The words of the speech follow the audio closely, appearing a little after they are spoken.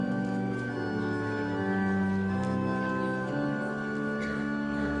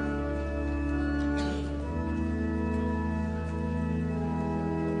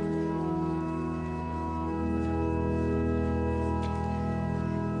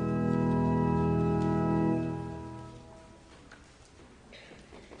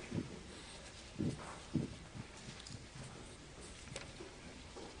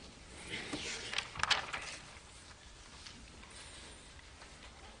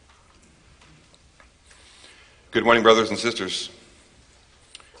Good morning, brothers and sisters.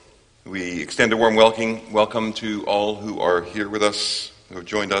 We extend a warm welcome to all who are here with us, who have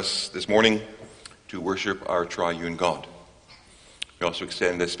joined us this morning to worship our triune God. We also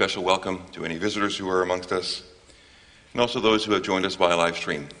extend a special welcome to any visitors who are amongst us, and also those who have joined us via live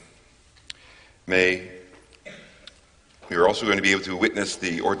stream. We are also going to be able to witness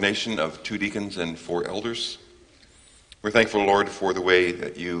the ordination of 2 deacons and 4 elders. We're thankful, Lord, for the way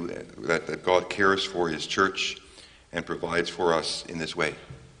that God cares for his church and provides for us in this way.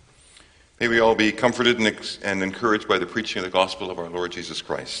 May we all be comforted and encouraged by the preaching of the gospel of our Lord Jesus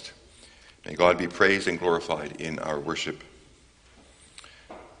Christ. May God be praised and glorified in our worship.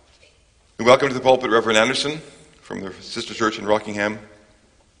 We welcome to the pulpit Reverend Anderson from the Sister Church in Rockingham.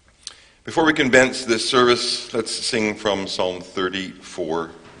 Before we commence this service, let's sing from Psalm 34,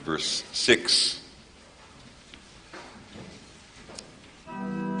 verse 6.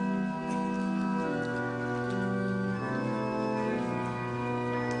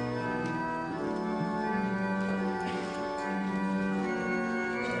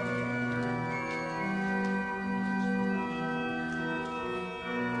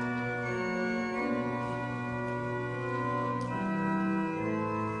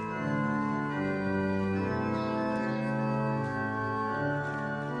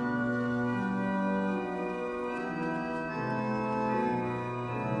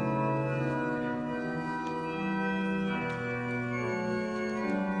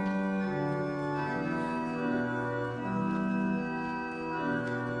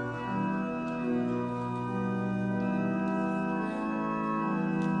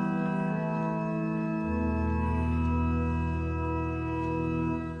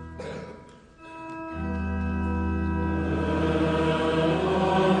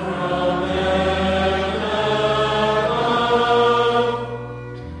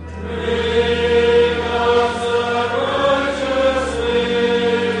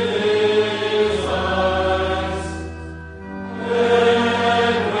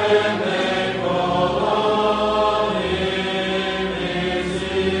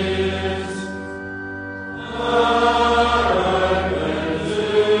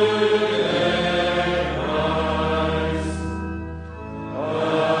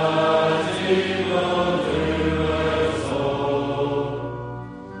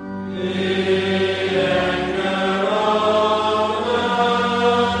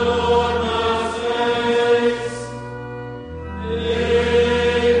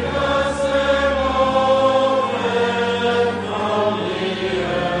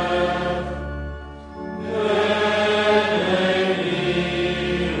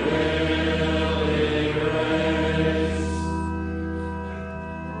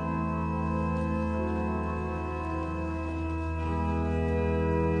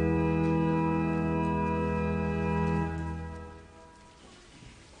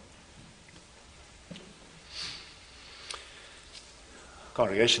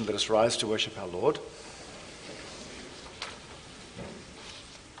 Congregation, let us rise to worship our Lord.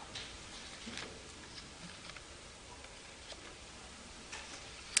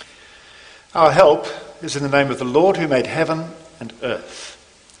 Our help is in the name of the Lord who made heaven and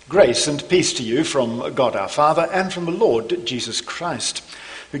earth. Grace and peace to you from God our Father and from the Lord Jesus Christ,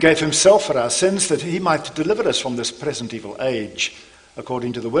 who gave himself for our sins that he might deliver us from this present evil age,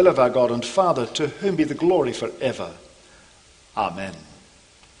 according to the will of our God and Father, to whom be the glory forever. Amen.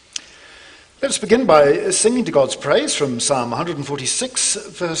 Let us begin by singing to God's praise from Psalm 146,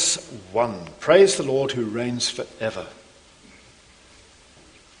 verse 1. Praise the Lord who reigns forever.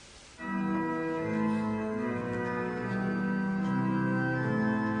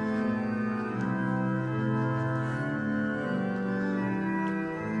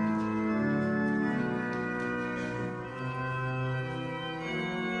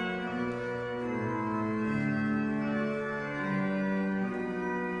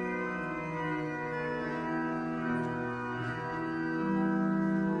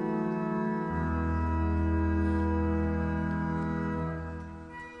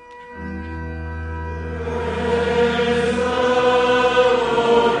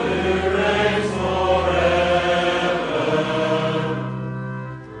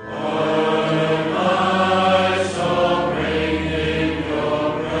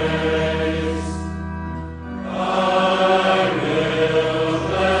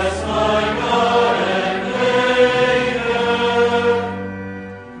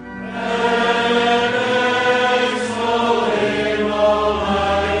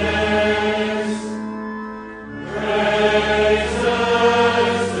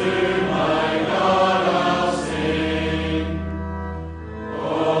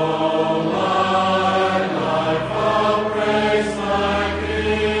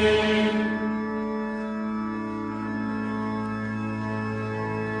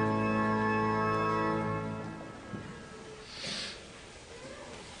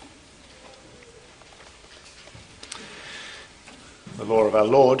 The law of our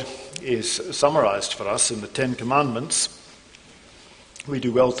Lord is summarized for us in the Ten Commandments. We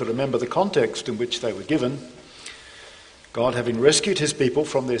do well to remember the context in which they were given. God, having rescued his people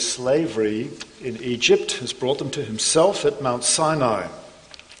from their slavery in Egypt, has brought them to himself at Mount Sinai.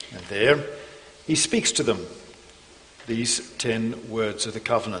 And there he speaks to them these 10 words of the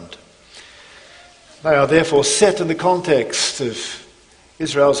covenant. They are therefore set in the context of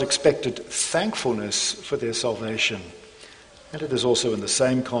Israel's expected thankfulness for their salvation. And it is also in the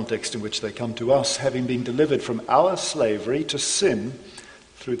same context in which they come to us, having been delivered from our slavery to sin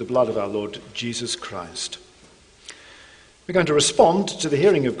through the blood of our Lord Jesus Christ. We're going to respond to the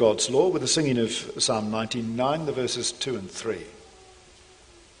hearing of God's law with the singing of Psalm 99, the verses 2 and 3.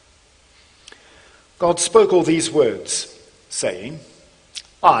 God spoke all these words, saying,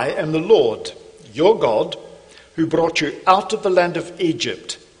 I am the Lord, your God, who brought you out of the land of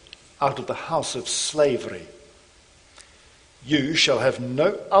Egypt, out of the house of slavery. You shall have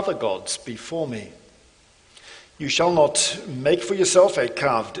no other gods before me. You shall not make for yourself a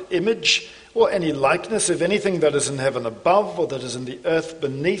carved image or any likeness of anything that is in heaven above, or that is in the earth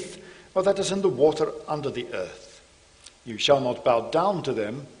beneath, or that is in the water under the earth. You shall not bow down to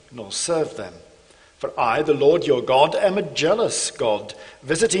them, nor serve them. For I, the Lord your God, am a jealous God,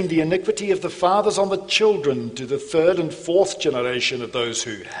 visiting the iniquity of the fathers on the children to the 3rd and 4th generation of those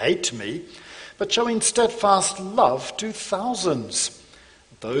who hate me, but showing steadfast love to thousands,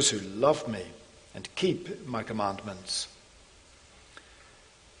 those who love me and keep my commandments.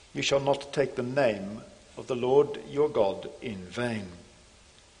 You shall not take the name of the Lord your God in vain,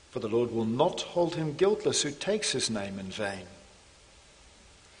 for the Lord will not hold him guiltless who takes his name in vain.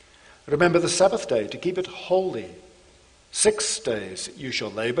 Remember the Sabbath day to keep it holy. 6 days you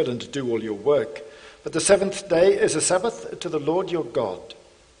shall labor and do all your work, but the 7th day is a Sabbath to the Lord your God.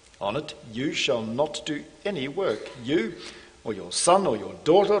 On it you shall not do any work, you or your son or your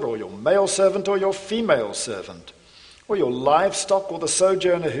daughter or your male servant or your female servant, or your livestock or the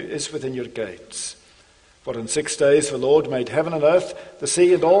sojourner who is within your gates. For in 6 days the Lord made heaven and earth, the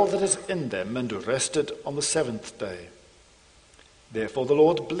sea and all that is in them, and rested on the 7th day. Therefore the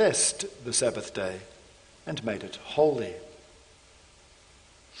Lord blessed the Sabbath day and made it holy.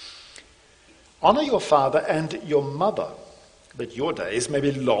 Honor your father and your mother, that your days may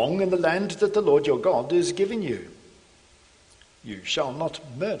be long in the land that the Lord your God is giving you. You shall not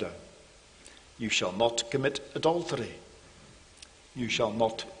murder. You shall not commit adultery. You shall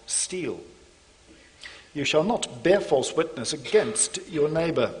not steal. You shall not bear false witness against your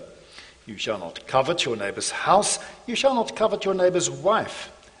neighbor. You shall not covet your neighbor's house. You shall not covet your neighbor's wife,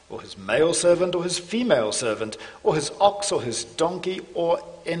 or his male servant, or his female servant, or his ox, or his donkey, or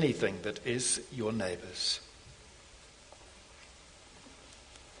anything that is your neighbor's.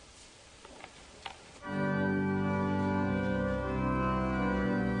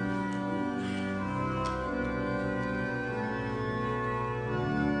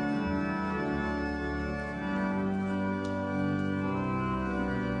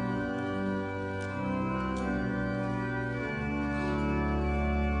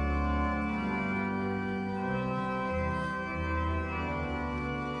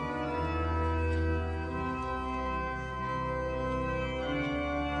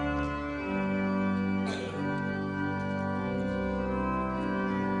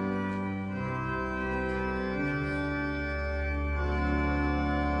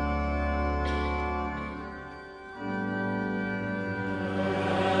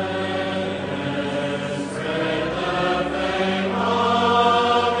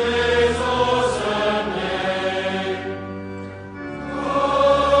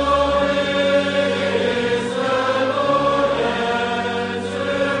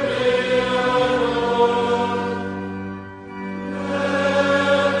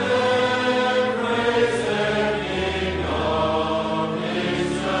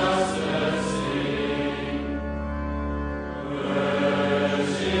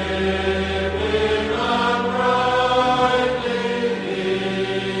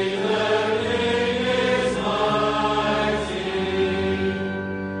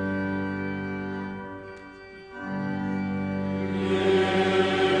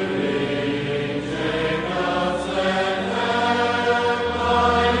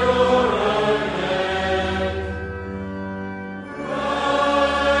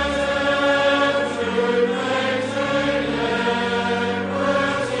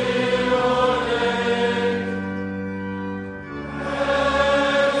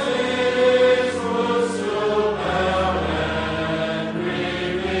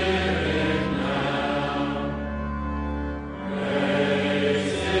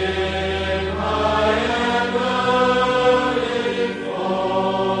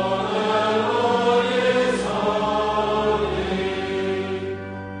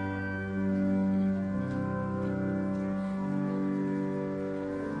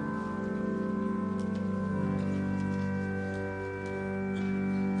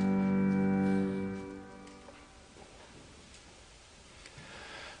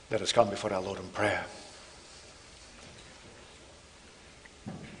 Let us come before our Lord in prayer.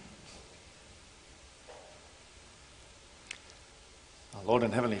 Our Lord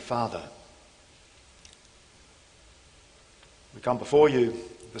and Heavenly Father, we come before you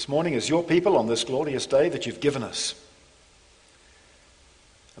this morning as your people on this glorious day that you've given us.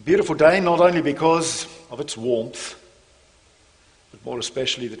 A beautiful day not only because of its warmth, but more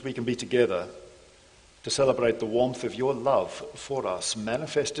especially that we can be together to celebrate the warmth of your love for us,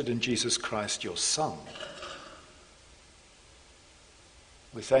 manifested in Jesus Christ, your Son.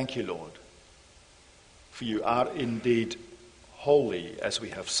 We thank you, Lord, for you are indeed holy, as we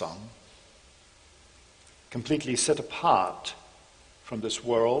have sung, completely set apart from this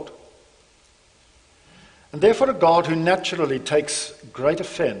world, and therefore a God who naturally takes great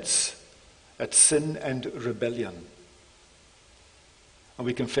offense at sin and rebellion. And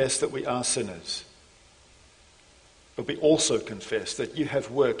we confess that we are sinners. But we also confess that you have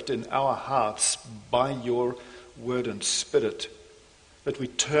worked in our hearts by your word and spirit, that we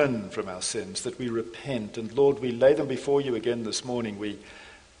turn from our sins, that we repent. And Lord, we lay them before you again this morning. We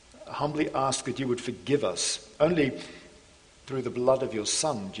humbly ask that you would forgive us only through the blood of your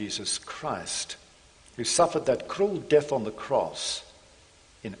Son, Jesus Christ, who suffered that cruel death on the cross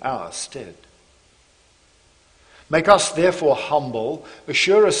in our stead. Make us therefore humble,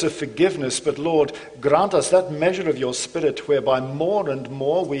 assure us of forgiveness, but Lord, grant us that measure of your Spirit whereby more and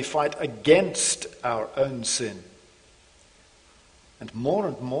more we fight against our own sin. And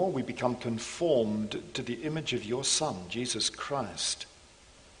more we become conformed to the image of your Son, Jesus Christ.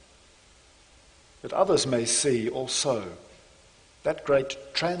 That others may see also that great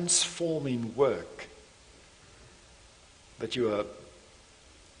transforming work that you are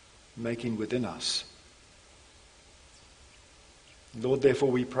making within us. Lord, therefore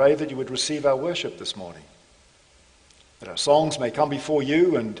we pray that you would receive our worship this morning, that our songs may come before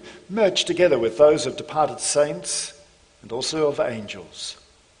you and merge together with those of departed saints and also of angels,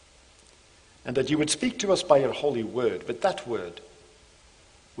 and that you would speak to us by your holy word, but that word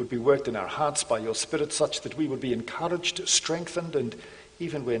would be worked in our hearts by your Spirit such that we would be encouraged, strengthened, and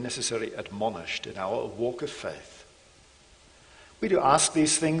even where necessary admonished in our walk of faith. We do ask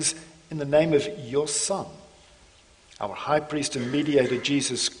these things in the name of your Son, our high priest and mediator,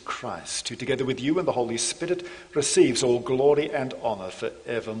 Jesus Christ, who together with you and the Holy Spirit receives all glory and honor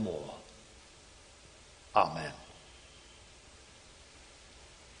forevermore. Amen.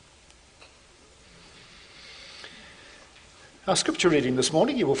 Our scripture reading this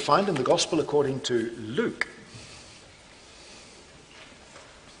morning you will find in the Gospel according to Luke.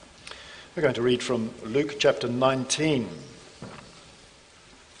 We're going to read from Luke chapter 19.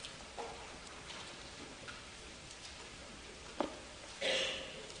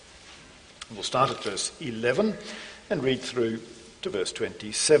 We'll start at verse 11 and read through to verse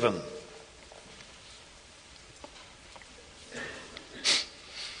 27.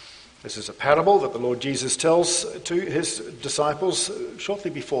 This is a parable that the Lord Jesus tells to his disciples shortly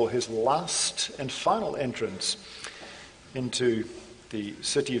before his last and final entrance into the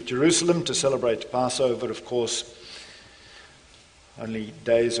city of Jerusalem to celebrate Passover, of course, only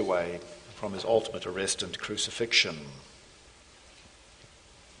days away from his ultimate arrest and crucifixion.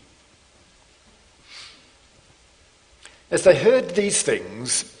 As they heard these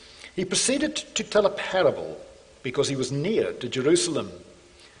things, he proceeded to tell a parable because he was near to Jerusalem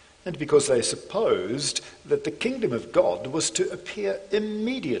and because they supposed that the kingdom of God was to appear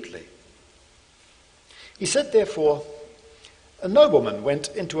immediately. He said, therefore, a nobleman went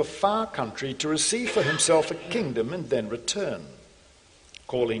into a far country to receive for himself a kingdom and then return.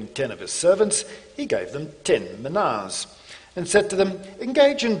 Calling 10 of his servants, he gave them 10 manahs and said to them,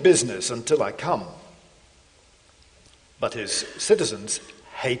 engage in business until I come. But his citizens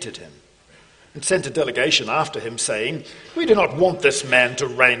hated him and sent a delegation after him, saying, we do not want this man to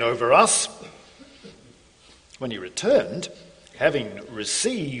reign over us. When he returned, having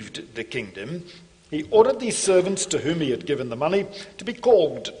received the kingdom, he ordered these servants to whom he had given the money to be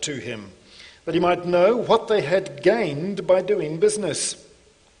called to him, that he might know what they had gained by doing business.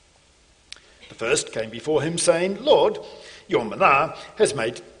 The first came before him, saying, Lord, your manah has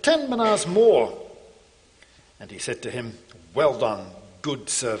made 10 manahs more. And he said to him, well done, good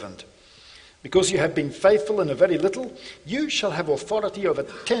servant. Because you have been faithful in a very little, you shall have authority over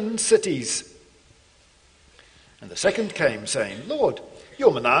 10 cities. And the second came, saying, Lord,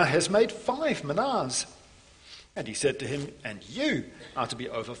 your manah has made 5 manahs. And he said to him, and you are to be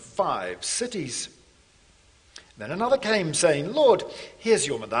over 5 cities. Then another came, saying, Lord, here's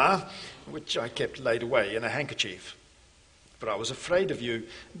your manah, which I kept laid away in a handkerchief. But I was afraid of you,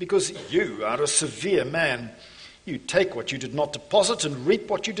 because you are a severe man. You take what you did not deposit and reap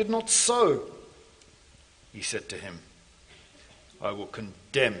what you did not sow." He said to him, "I will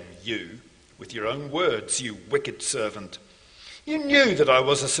condemn you with your own words, you wicked servant. You knew that I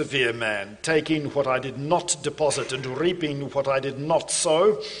was a severe man, taking what I did not deposit and reaping what I did not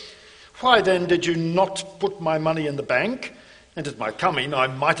sow. Why then did you not put my money in the bank? And at my coming I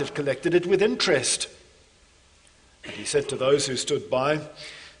might have collected it with interest." And he said to those who stood by,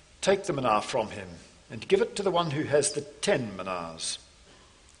 "Take the mina from him, and give it to the one who has the 10 minas."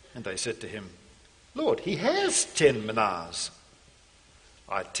 And they said to him, "Lord, he has 10 minas."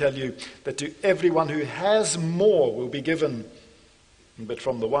 "I tell you that to everyone who has more will be given, but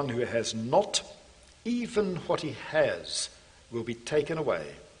from the one who has not, even what he has will be taken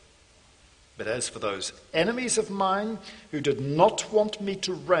away. But as for those enemies of mine who did not want me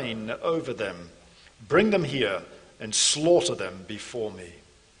to reign over them, bring them here and slaughter them before me."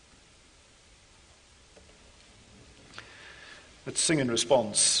 Let's sing in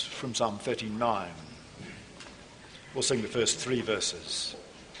response from Psalm 39. We'll sing the first 3 verses.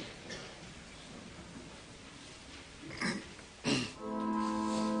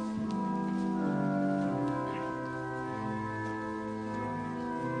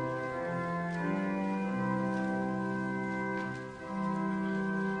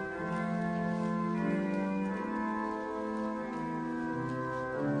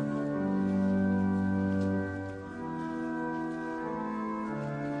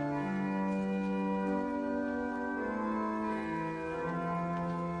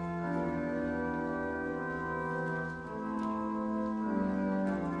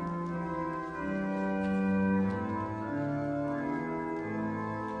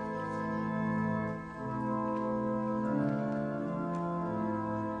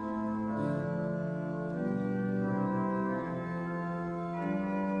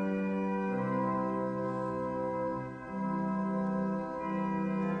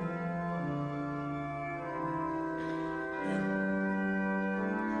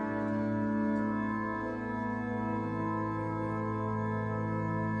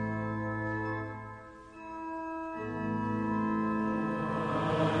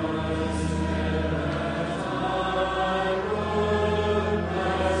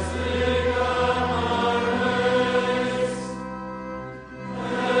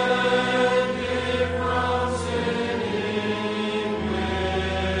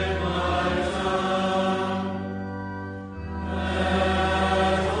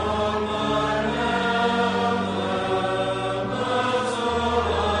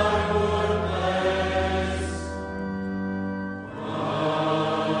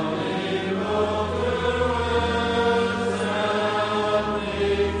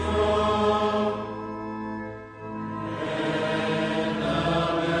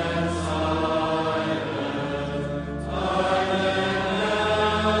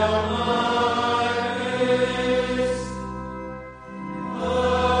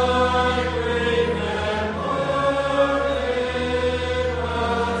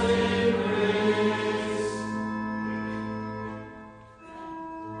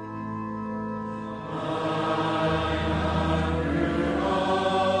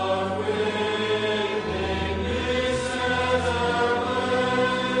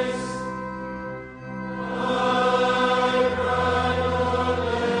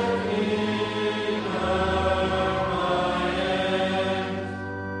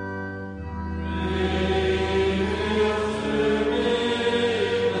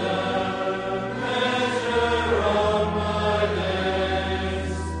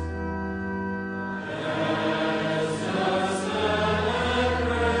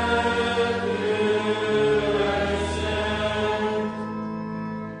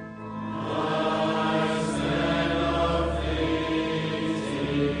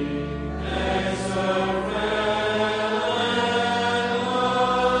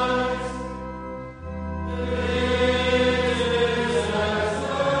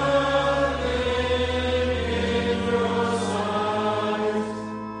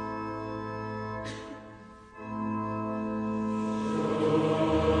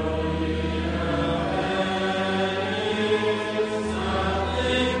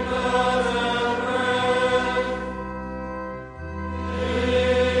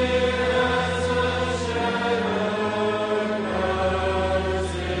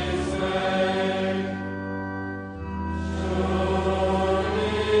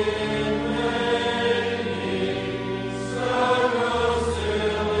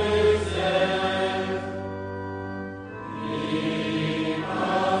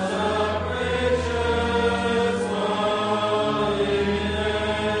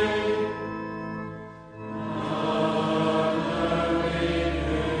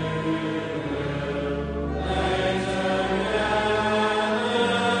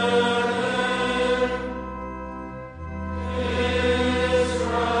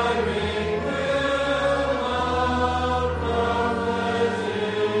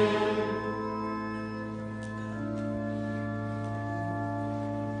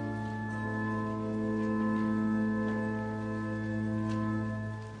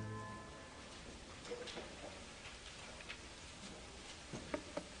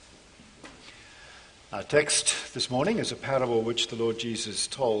 Our text this morning is a parable which the Lord Jesus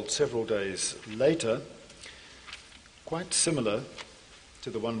told several days later, quite similar to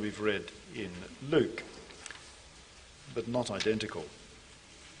the one we've read in Luke, but not identical.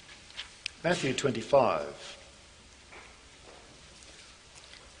 Matthew 25,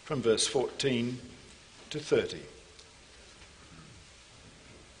 from verse 14 to 30.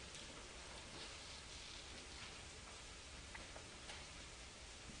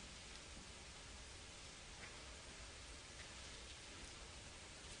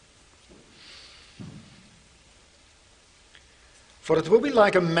 For it will be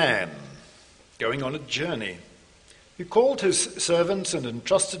like a man going on a journey, who called his servants and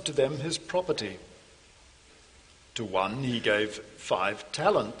entrusted to them his property. To one he gave 5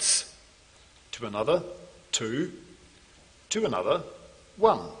 talents, to another 2, to another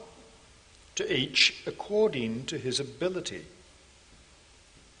 1, to each according to his ability.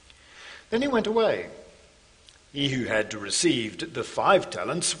 Then he went away. He who had received the 5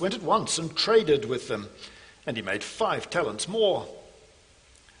 talents went at once and traded with them, and he made 5 talents more.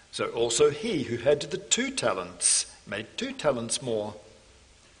 So also he who had the 2 talents made 2 talents more.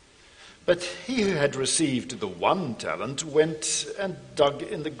 But he who had received the 1 talent went and dug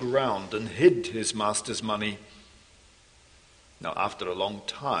in the ground and hid his master's money. Now after a long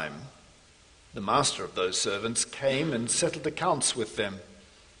time, the master of those servants came and settled accounts with them.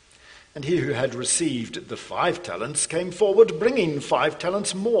 And he who had received the 5 talents came forward, bringing 5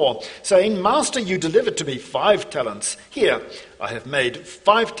 talents more, saying, Master, you delivered to me 5 talents. Here, I have made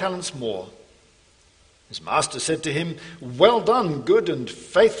 5 talents more. His master said to him, Well done, good and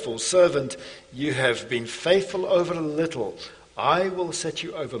faithful servant. You have been faithful over a little. I will set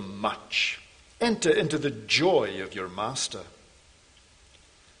you over much. Enter into the joy of your master.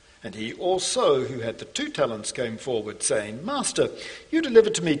 And he also, who had the 2 talents, came forward, saying, Master, you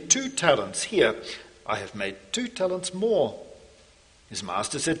delivered to me 2 talents. Here, I have made 2 talents more. His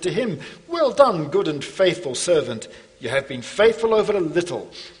master said to him, Well done, good and faithful servant. You have been faithful over a little.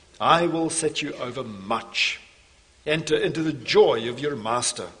 I will set you over much. Enter into the joy of your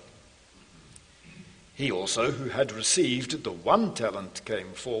master. He also, who had received the 1 talent,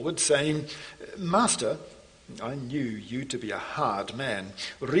 came forward, saying, Master, I knew you to be a hard man,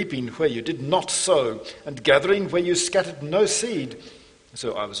 reaping where you did not sow, and gathering where you scattered no seed.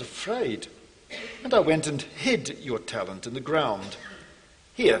 So I was afraid, and I went and hid your talent in the ground.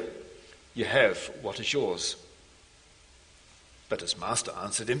 Here, you have what is yours. But his master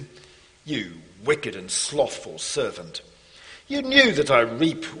answered him, You wicked and slothful servant, you knew that I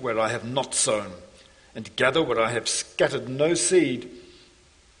reap where I have not sown, and gather where I have scattered no seed.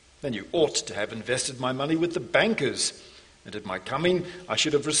 Then you ought to have invested my money with the bankers, and at my coming I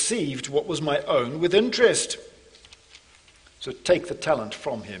should have received what was my own with interest. So take the talent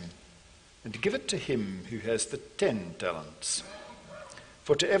from him, and give it to him who has the 10 talents.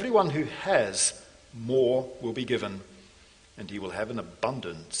 For to everyone who has, more will be given, and he will have an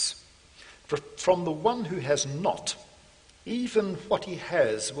abundance. For from the one who has not, even what he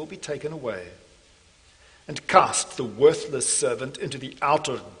has will be taken away. And cast the worthless servant into the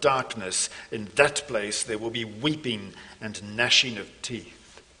outer darkness. In that place there will be weeping and gnashing of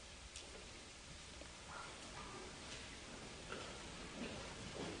teeth.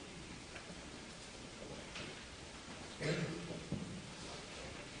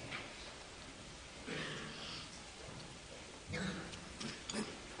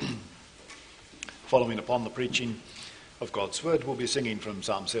 Following upon the preaching of God's word, we'll be singing from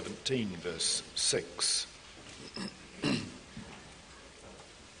Psalm 17, verse 6.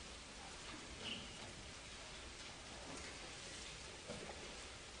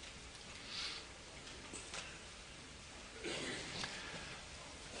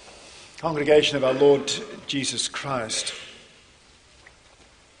 Congregation of our Lord Jesus Christ,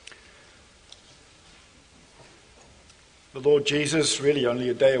 the Lord Jesus, really only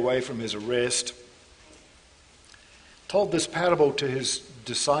a day away from his arrest, told this parable to his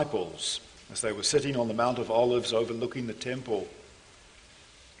disciples as they were sitting on the Mount of Olives overlooking the temple.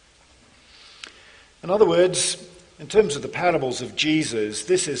 In other words, in terms of the parables of Jesus,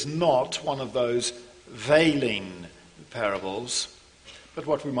 this is not one of those veiling parables, but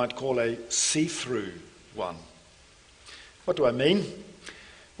what we might call a see-through one. What do I mean?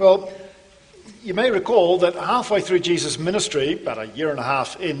 Well, you may recall that halfway through Jesus' ministry, about a year and a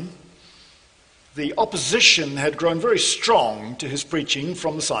half in, the opposition had grown very strong to his preaching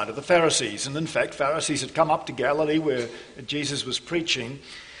from the side of the Pharisees. And in fact, Pharisees had come up to Galilee where Jesus was preaching,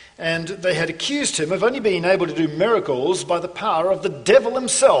 and they had accused him of only being able to do miracles by the power of the devil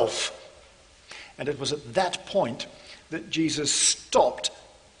himself. And it was at that point that Jesus stopped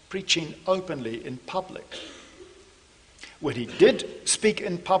preaching openly in public. When he did speak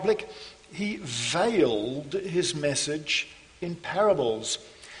in public, he veiled his message in parables.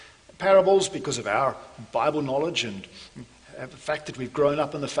 Parables, because of our Bible knowledge and the fact that we've grown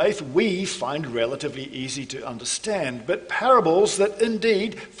up in the faith, we find relatively easy to understand. But parables that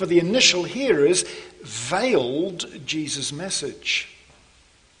indeed, for the initial hearers, veiled Jesus' message.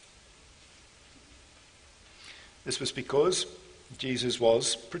 This was because Jesus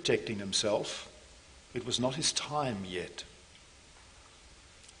was protecting himself. It was not his time yet.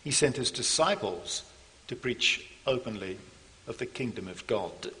 He sent his disciples to preach openly of the kingdom of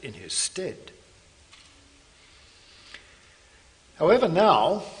God in his stead. However,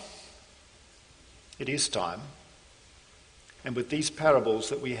 now it is time, and with these parables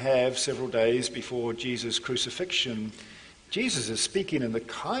that we have several days before Jesus' crucifixion, Jesus is speaking in the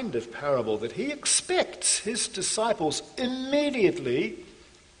kind of parable that he expects his disciples immediately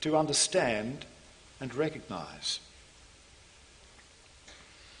to understand and recognize.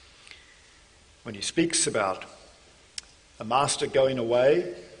 When he speaks about a master going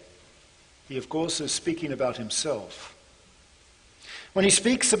away, he of course is speaking about himself. When he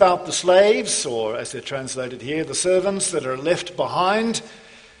speaks about the slaves, or as they're translated here, the servants that are left behind,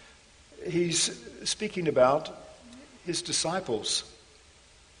 he's speaking about his disciples.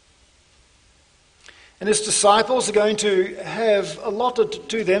 And his disciples are going to have allotted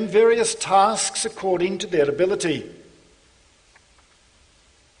to them various tasks according to their ability.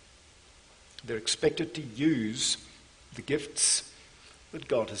 They're expected to use the gifts that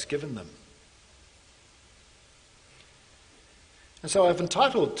God has given them. And so I've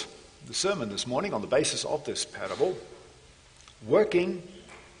entitled the sermon this morning on the basis of this parable, Working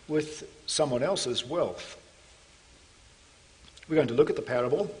with Someone Else's Wealth. We're going to look at the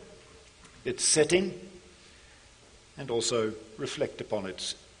parable, its setting, and also reflect upon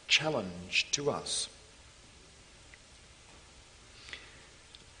its challenge to us.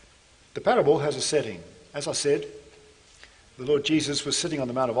 The parable has a setting. As I said, the Lord Jesus was sitting on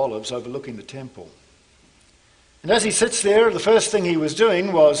the Mount of Olives overlooking the temple. And as he sits there, the first thing he was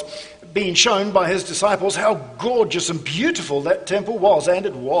doing was being shown by his disciples how gorgeous and beautiful that temple was, and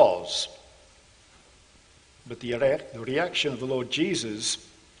it was. But the reaction of the Lord Jesus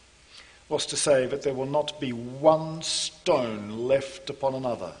was to say that there will not be one stone left upon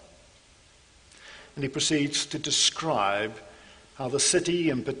another. And he proceeds to describe how the city,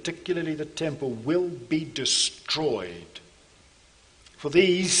 and particularly the temple, will be destroyed. For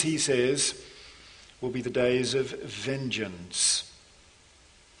these, he says, will be the days of vengeance.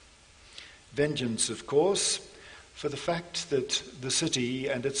 Vengeance, of course, for the fact that the city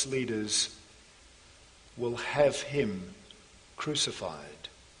and its leaders will have him crucified.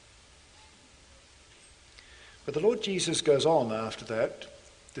 But the Lord Jesus goes on after that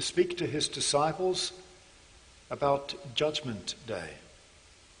to speak to his disciples about Judgment Day.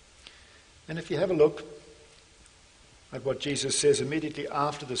 And if you have a look at what Jesus says immediately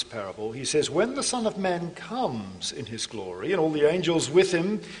after this parable, he says, when the Son of Man comes in his glory and all the angels with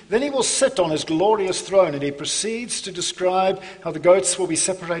him, then he will sit on his glorious throne. And he proceeds to describe how the goats will be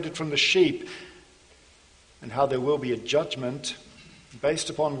separated from the sheep and how there will be a judgment based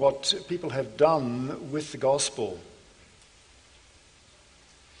upon what people have done with the gospel.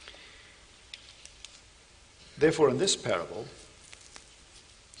 Therefore, in this parable,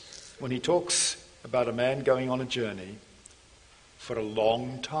 when he talks about a man going on a journey for a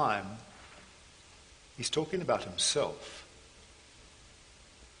long time, he's talking about himself.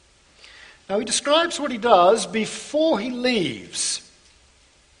 Now, he describes what he does before he leaves.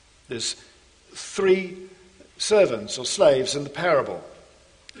 There's 3 servants or slaves in the parable,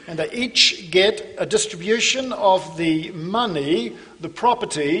 and they each get a distribution of the money, the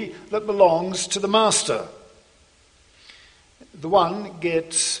property that belongs to the master. The one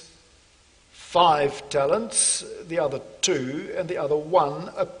gets 5 talents, the other 2, and the other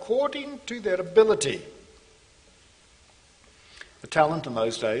 1, according to their ability. A talent in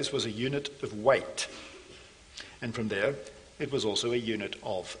those days was a unit of weight, and from there it was also a unit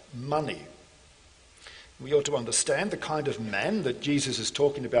of money. We ought to understand the kind of man that Jesus is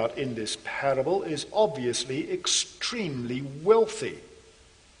talking about in this parable is obviously extremely wealthy.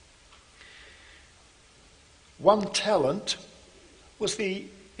 1 talent was the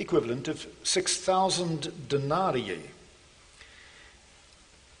equivalent of 6,000 denarii.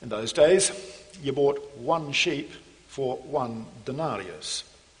 In those days, you bought 1 sheep for 1 denarius.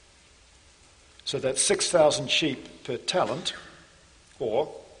 So that's 6,000 sheep per talent,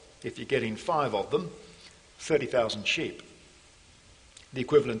 or, if you're getting 5 of them, 30,000 sheep, the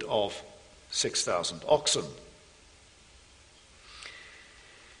equivalent of 6,000 oxen.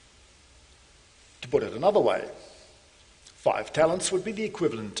 put it another way, 5 talents would be the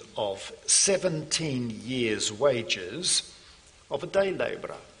equivalent of 17 years' wages of a day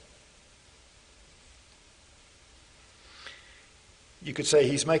labourer. You could say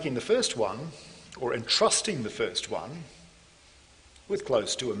he's making the first one, or entrusting the first one, with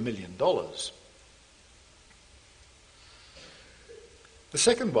close to $1 million. The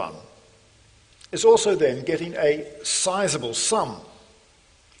second one is also then getting a sizable sum,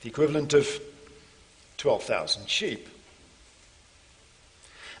 the equivalent of 12,000 sheep.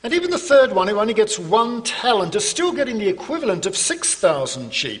 And even the third one, who only gets 1 talent, is still getting the equivalent of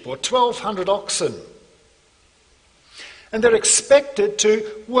 6,000 sheep or 1,200 oxen. And they're expected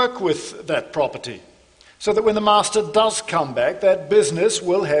to work with that property so that when the master does come back, that business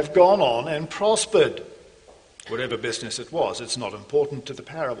will have gone on and prospered. Whatever business it was, it's not important to the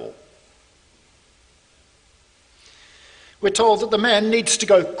parable. We're told that the man needs to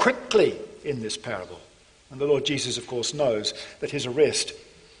go quickly in this parable. And the Lord Jesus, of course, knows that his arrest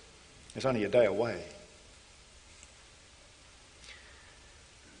is only a day away.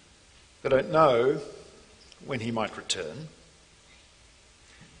 They don't know when he might return.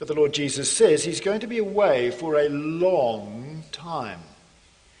 But the Lord Jesus says he's going to be away for a long time.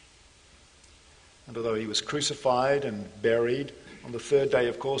 And although he was crucified and buried, on the third day,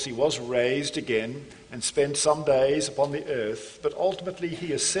 of course, he was raised again and spent some days upon the earth, but ultimately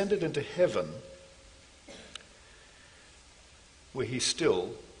he ascended into heaven, where he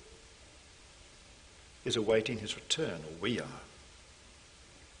still is awaiting his return, or we are.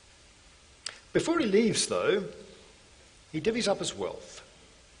 Before he leaves, though, he divvies up his wealth.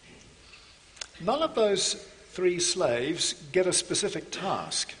 None of those 3 slaves get a specific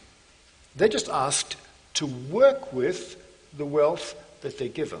task. They're just asked to work with the wealth that they're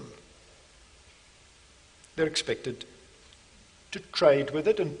given. They're expected to trade with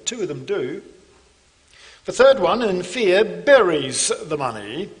it, and 2 of them do. The third one, in fear, buries the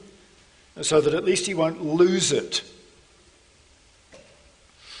money so that at least he won't lose it.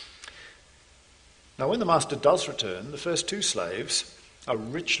 Now, when the master does return, the first 2 slaves are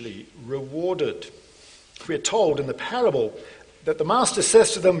richly rewarded. We're told in the parable that the master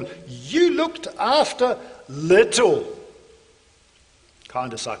says to them, "You looked after little."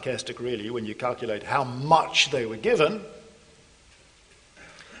 Kind of sarcastic, really, when you calculate how much they were given.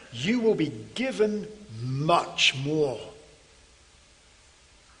 You will be given much more.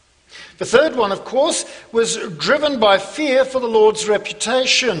 The third one, of course, was driven by fear for the Lord's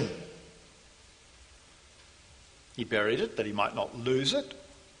reputation. He buried it that he might not lose it.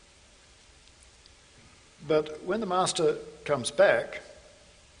 But when the master comes back,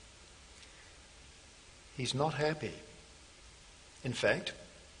 he's not happy. In fact,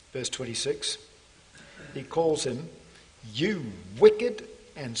 verse 26, he calls him, "You wicked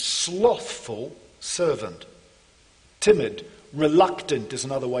and slothful servant." Timid, reluctant is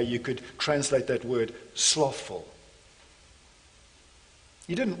another way you could translate that word, slothful.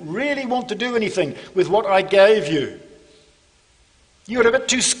 You didn't really want to do anything with what I gave you. You were a bit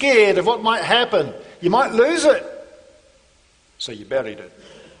too scared of what might happen. You might lose it. So you buried it.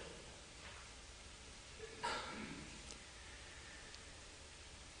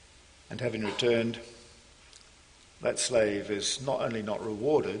 And having returned, that slave is not only not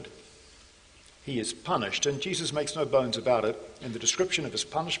rewarded, he is punished. And Jesus makes no bones about it. In the description of his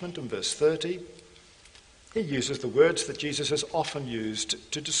punishment in verse 30, he uses the words that Jesus has often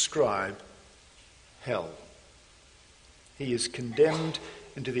used to describe hell. He is condemned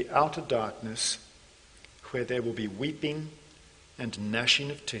into the outer darkness where there will be weeping and gnashing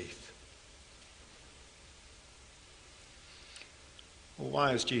of teeth. Well,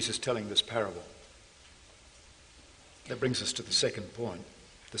 why is Jesus telling this parable? That brings us to the second point,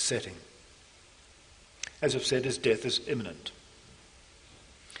 the setting. As I've said, his death is imminent.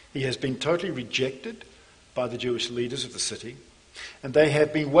 He has been totally rejected by the Jewish leaders of the city, and they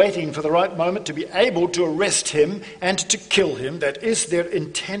have been waiting for the right moment to be able to arrest him and to kill him. That is their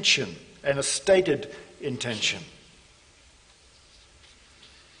intention, and a stated intention.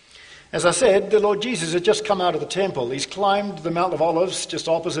 As I said, the Lord Jesus had just come out of the temple. He's climbed the Mount of Olives just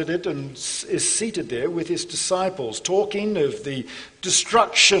opposite it and is seated there with his disciples, talking of the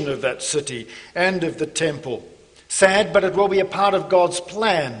destruction of that city and of the temple. Sad, but it will be a part of God's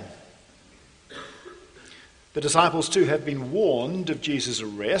plan. The disciples too have been warned of Jesus'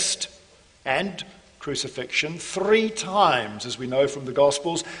 arrest and crucifixion 3 times, as we know from the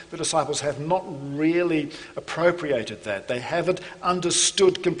Gospels. The disciples have not really appropriated that. They haven't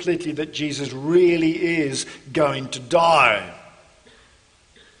understood completely that Jesus really is going to die.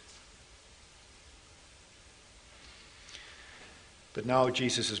 But now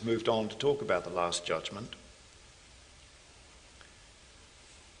Jesus has moved on to talk about the last judgment.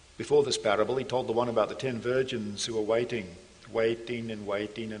 Before this parable, he told the one about the 10 virgins who were waiting.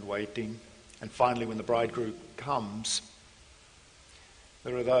 And finally, when the bridegroom comes,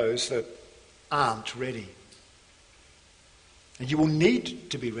 there are those that aren't ready. And you will need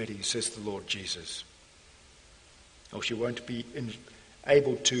to be ready, says the Lord Jesus, or you won't be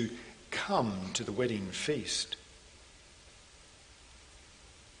able to come to the wedding feast.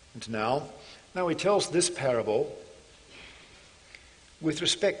 And now he tells this parable with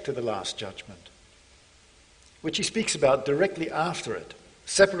respect to the last judgment, which he speaks about directly after it,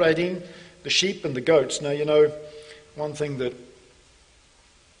 separating the sheep and the goats. Now, you know, one thing that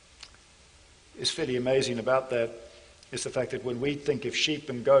is fairly amazing about that is the fact that when we think of sheep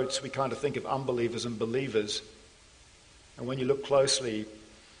and goats, we kind of think of unbelievers and believers. And when you look closely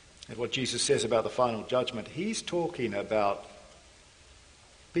at what Jesus says about the final judgment, he's talking about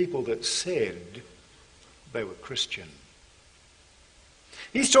people that said they were Christian.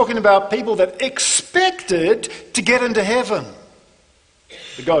 He's talking about people that expected to get into heaven.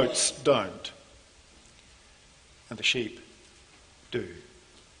 The goats don't. And the sheep do.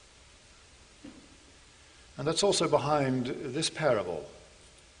 And that's also behind this parable.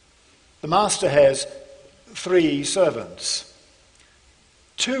 The master has 3 servants.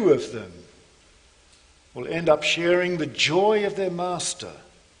 2 of them will end up sharing the joy of their master.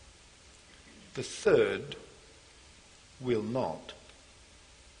 The 3rd will not.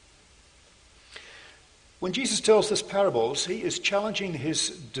 When Jesus tells this parables, he is challenging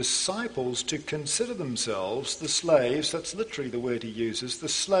his disciples to consider themselves the slaves, that's literally the word he uses, the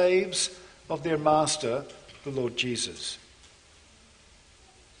slaves of their master, the Lord Jesus.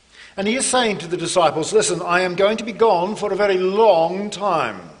 And he is saying to the disciples, listen, I am going to be gone for a very long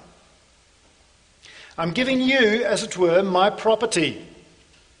time. I'm giving you, as it were, my property.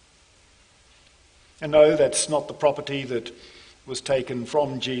 And no, that's not the property that was taken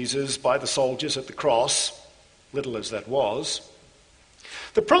from Jesus by the soldiers at the cross, little as that was.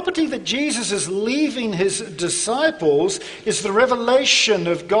 The property that Jesus is leaving his disciples is the revelation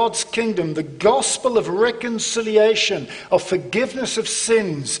of God's kingdom, the gospel of reconciliation, of forgiveness of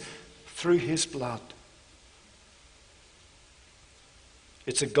sins through his blood.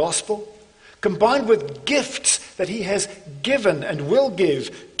 It's a gospel combined with gifts that he has given and will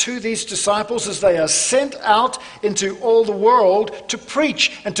give to these disciples as they are sent out into all the world to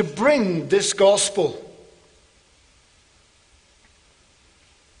preach and to bring this gospel.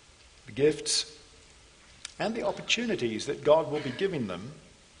 The gifts and the opportunities that God will be giving them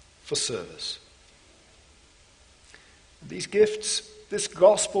for service. These gifts, this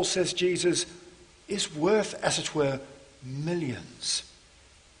gospel, says Jesus, is worth, as it were, millions.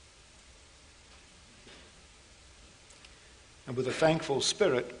 And with a thankful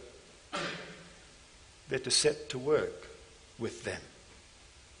spirit, they're to set to work with them.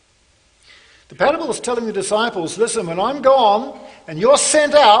 The parable is telling the disciples, listen, when I'm gone and you're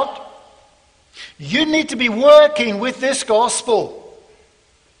sent out, you need to be working with this gospel.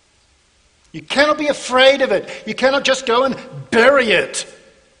 You cannot be afraid of it. You cannot just go and bury it.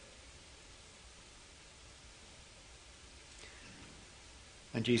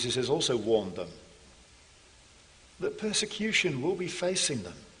 And Jesus has also warned them that persecution will be facing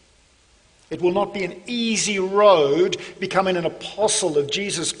them. It will not be an easy road becoming an apostle of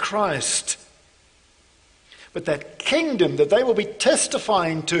Jesus Christ. But that kingdom that they will be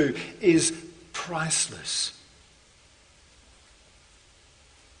testifying to is priceless.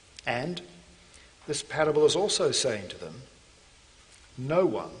 And this parable is also saying to them, no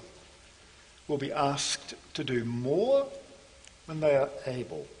one will be asked to do more than they are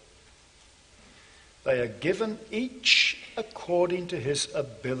able. They are given each according to his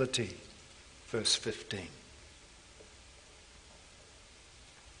ability. Verse 15.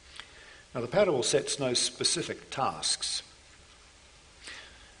 Now the parable sets no specific tasks.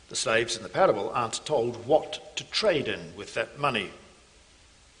 The slaves in the parable aren't told what to trade in with that money.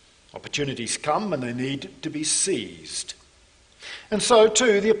 Opportunities come and they need to be seized. And so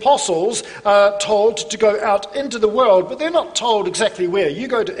too, the apostles are told to go out into the world, but they're not told exactly where. You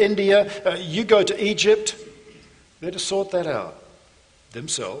go to India, you go to Egypt. They're to sort that out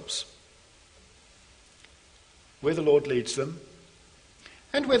themselves, where the Lord leads them,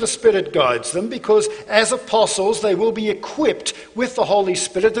 and where the Spirit guides them, because as apostles they will be equipped with the Holy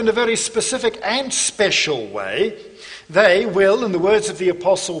Spirit in a very specific and special way. They will, in the words of the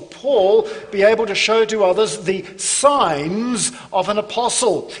Apostle Paul, be able to show to others the signs of an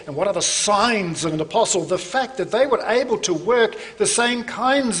apostle. And what are the signs of an apostle? The fact that they were able to work the same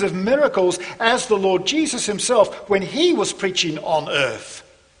kinds of miracles as the Lord Jesus himself when he was preaching on earth.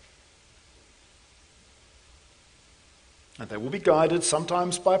 And they will be guided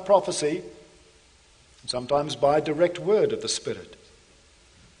sometimes by prophecy, and sometimes by direct word of the Spirit.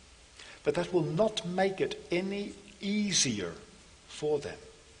 But that will not make it any easier for them.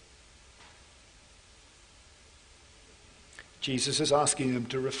 Jesus is asking them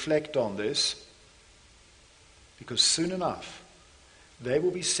to reflect on this, because soon enough they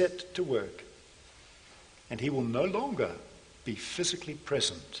will be set to work, and he will no longer be physically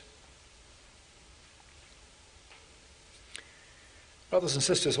present. Brothers and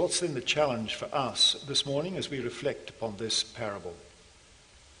sisters, what's then the challenge for us this morning as we reflect upon this parable?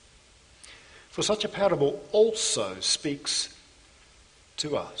 For such a parable also speaks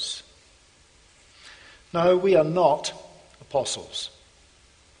to us. No, we are not apostles.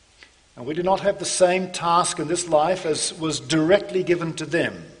 And we do not have the same task in this life as was directly given to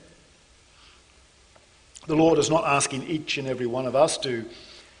them. The Lord is not asking each and every one of us to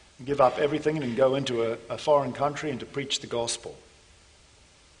give up everything and go into a foreign country and to preach the gospel.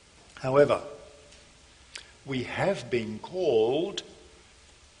 However, we have been called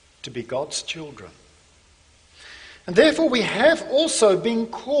to be God's children. And therefore we have also been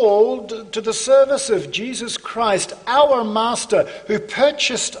called to the service of Jesus Christ, our Master, who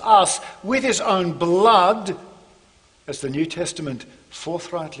purchased us with his own blood, as the New Testament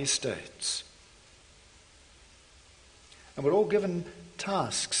forthrightly states. And we're all given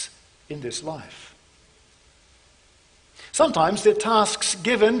tasks in this life. Sometimes they're tasks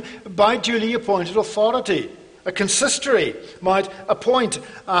given by duly appointed authority. A consistory might appoint,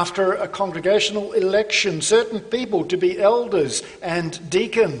 after a congregational election, certain people to be elders and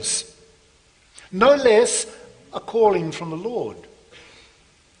deacons. No less a calling from the Lord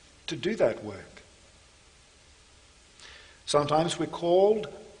to do that work. Sometimes we're called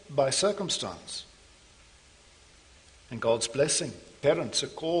by circumstance and God's blessing. Parents are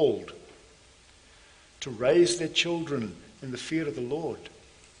called to raise their children in the fear of the Lord.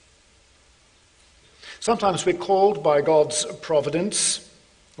 Sometimes we're called by God's providence,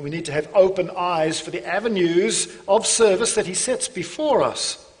 and we need to have open eyes for the avenues of service that he sets before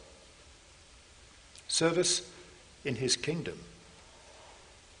us. Service in his kingdom.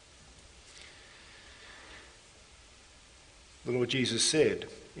 The Lord Jesus said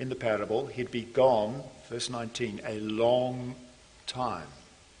in the parable he'd be gone, verse 19, a long time.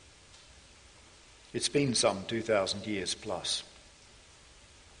 It's been some 2,000 years plus.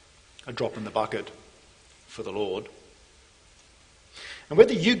 A drop in the bucket for the Lord. And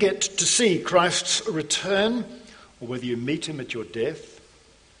whether you get to see Christ's return or whether you meet him at your death,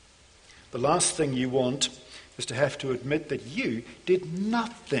 the last thing you want is to have to admit that you did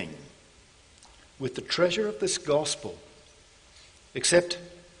nothing with the treasure of this gospel except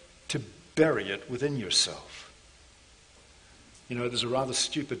to bury it within yourself. You know, there's a rather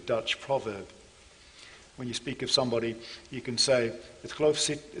stupid Dutch proverb. When you speak of somebody, you can say, "Het geloof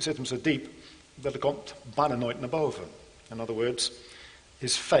zit hem so deep dat komt bijna nooit naar boven." In other words,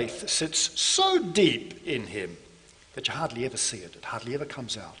 his faith sits so deep in him that you hardly ever see it. It hardly ever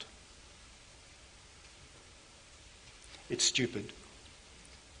comes out. It's stupid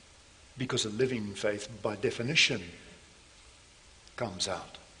because a living faith, by definition, comes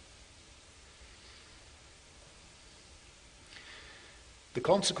out. The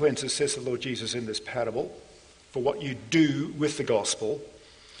consequences, says the Lord Jesus in this parable, for what you do with the gospel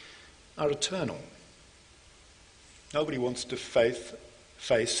are eternal. Nobody wants to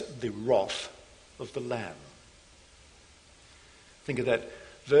face the wrath of the Lamb. Think of that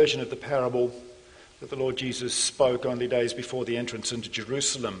version of the parable that the Lord Jesus spoke only days before the entrance into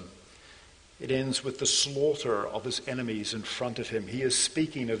Jerusalem. It ends with the slaughter of his enemies in front of him. He is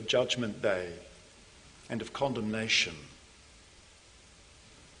speaking of Judgment Day and of condemnation.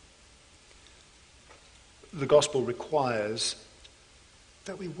 The gospel requires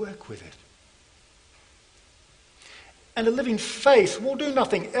that we work with it. And a living faith will do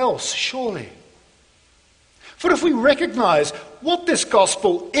nothing else, surely. For if we recognize what this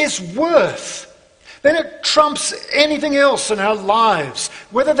gospel is worth, then it trumps anything else in our lives,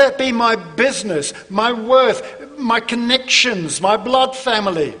 whether that be my business, my worth, my connections, my blood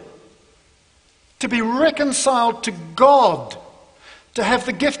family. To be reconciled to God, to have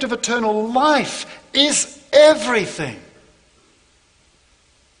the gift of eternal life, is everything.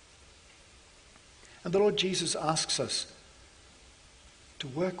 And the Lord Jesus asks us to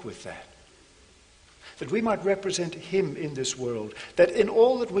work with that we might represent him in this world, that in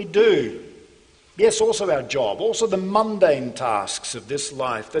all that we do, yes, also our job, also the mundane tasks of this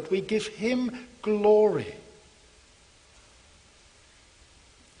life, that we give him glory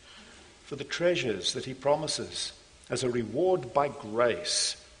for the treasures that he promises as a reward by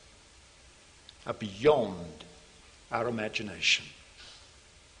grace are beyond our imagination.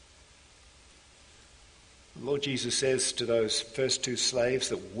 The Lord Jesus says to those first two slaves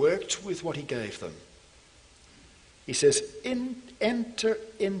that worked with what he gave them, he says, enter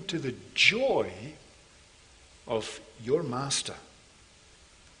into the joy of your master.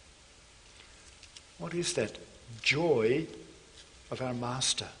 What is that joy of our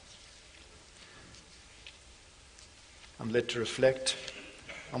master? I'm led to reflect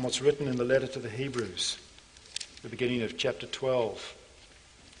on what's written in the letter to the Hebrews, the beginning of chapter 12.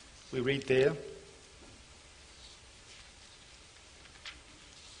 We read there,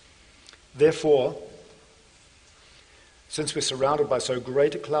 therefore, since we're surrounded by so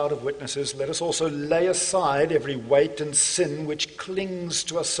great a cloud of witnesses, let us also lay aside every weight and sin which clings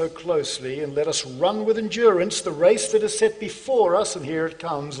to us so closely, and let us run with endurance the race that is set before us, and here it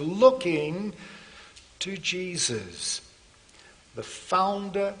comes, looking to Jesus, the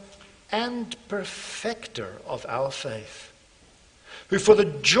founder and perfecter of our faith, who for the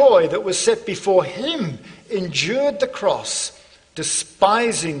joy that was set before him endured the cross,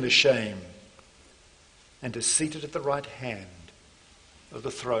 despising the shame, and is seated at the right hand of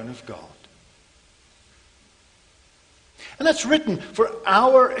the throne of God. And that's written for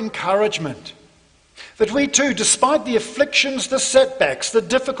our encouragement, that we too, despite the afflictions, the setbacks, the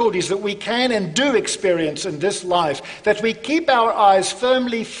difficulties that we can and do experience in this life, that we keep our eyes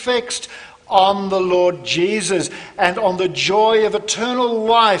firmly fixed on the Lord Jesus and on the joy of eternal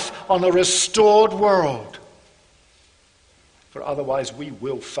life on a restored world. For otherwise we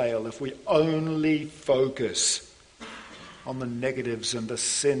will fail if we only focus on the negatives and the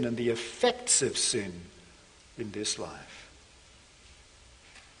sin and the effects of sin in this life.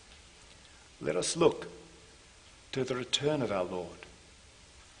 Let us look to the return of our Lord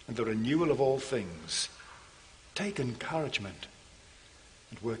and the renewal of all things. Take encouragement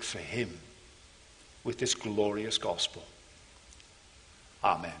and work for him with this glorious gospel.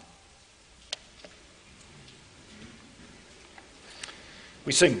 Amen.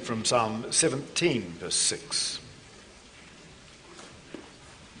 We sing from Psalm 17, verse 6.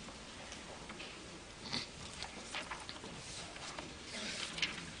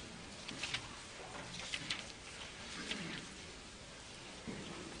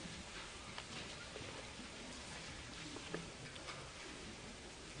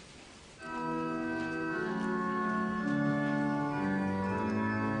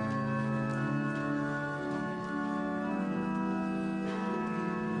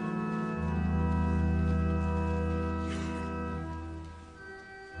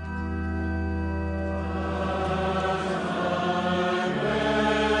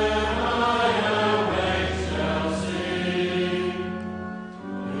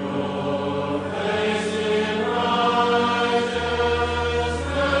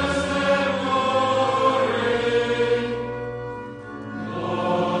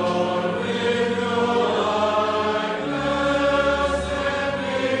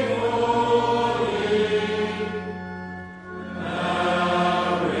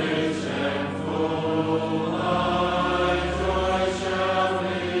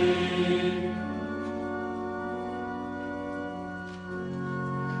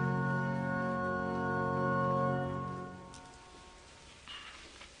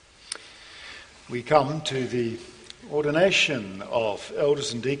 We come to the ordination of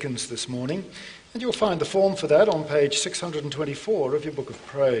elders and deacons this morning, and you'll find the form for that on page 624 of your book of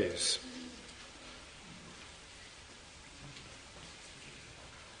praise.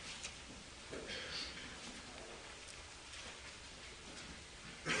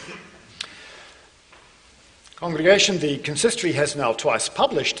 Congregation, the consistory has now twice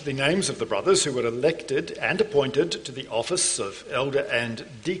published the names of the brothers who were elected and appointed to the office of elder and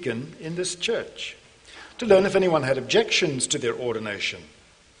deacon in this church, to learn if anyone had objections to their ordination.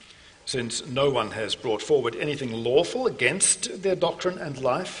 Since no one has brought forward anything lawful against their doctrine and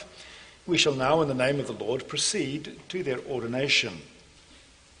life, we shall now, in the name of the Lord, proceed to their ordination.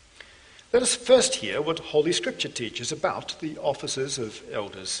 Let us first hear what Holy Scripture teaches about the offices of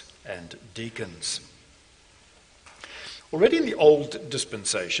elders and deacons. Already in the Old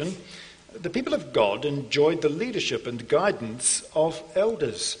Dispensation, the people of God enjoyed the leadership and guidance of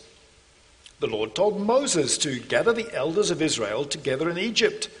elders. The Lord told Moses to gather the elders of Israel together in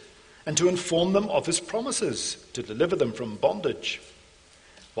Egypt and to inform them of his promises, to deliver them from bondage.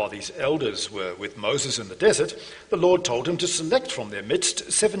 While these elders were with Moses in the desert, the Lord told him to select from their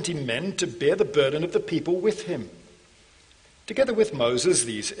midst 70 men to bear the burden of the people with him. Together with Moses,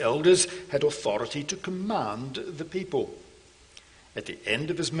 these elders had authority to command the people. At the end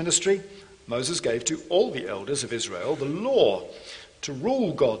of his ministry, Moses gave to all the elders of Israel the law to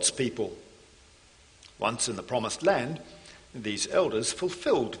rule God's people. Once in the promised land, these elders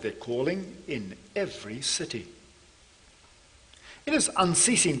fulfilled their calling in every city. In his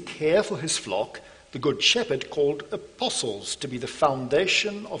unceasing care for his flock, the Good Shepherd called apostles to be the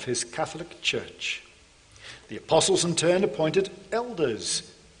foundation of his Catholic Church. The apostles in turn appointed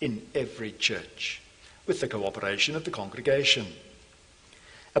elders in every church, with the cooperation of the congregation.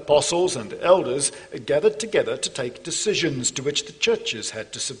 Apostles and elders gathered together to take decisions to which the churches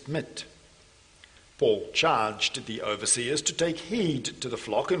had to submit. Paul charged the overseers to take heed to the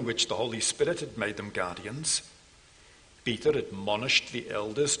flock in which the Holy Spirit had made them guardians. Peter admonished the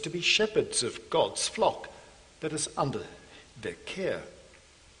elders to be shepherds of God's flock that is under their care.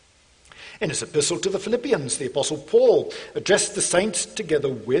 In his epistle to the Philippians, the Apostle Paul addressed the saints together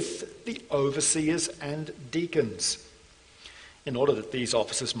with the overseers and deacons. In order that these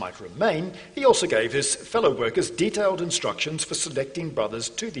offices might remain, he also gave his fellow workers detailed instructions for selecting brothers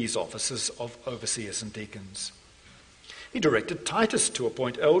to these offices of overseers and deacons. He directed Titus to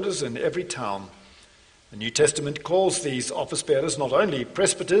appoint elders in every town. The New Testament calls these office bearers not only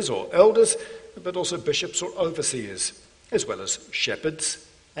presbyters or elders, but also bishops or overseers, as well as shepherds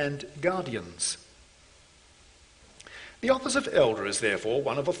and guardians. The office of elder is therefore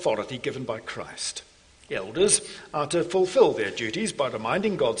one of authority given by Christ. Elders are to fulfill their duties by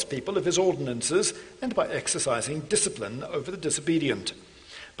reminding God's people of his ordinances and by exercising discipline over the disobedient,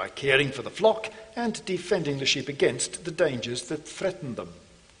 by caring for the flock and defending the sheep against the dangers that threaten them.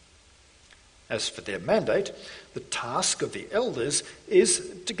 As for their mandate, the task of the elders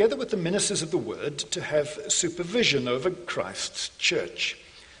is, together with the ministers of the word, to have supervision over Christ's church,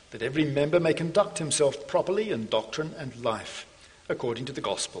 that every member may conduct himself properly in doctrine and life, according to the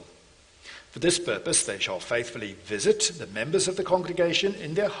gospel. For this purpose they shall faithfully visit the members of the congregation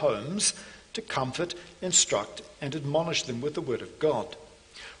in their homes to comfort, instruct, and admonish them with the word of God,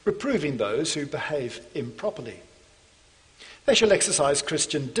 reproving those who behave improperly. They shall exercise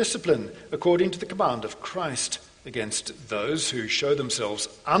Christian discipline according to the command of Christ against those who show themselves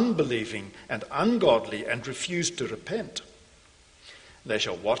unbelieving and ungodly and refuse to repent. They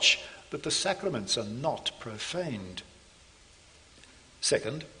shall watch that the sacraments are not profaned.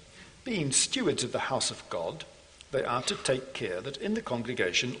 Second, being stewards of the house of God, they are to take care that in the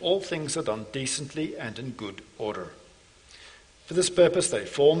congregation all things are done decently and in good order. For this purpose they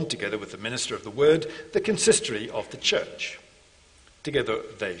form, together with the minister of the word, the consistory of the church. Together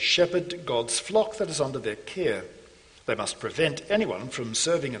they shepherd God's flock that is under their care. They must prevent anyone from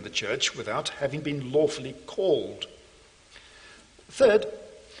serving in the church without having been lawfully called. Third,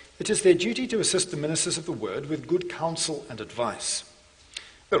 it is their duty to assist the ministers of the word with good counsel and advice.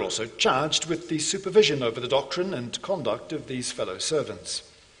 They're also charged with the supervision over the doctrine and conduct of these fellow servants.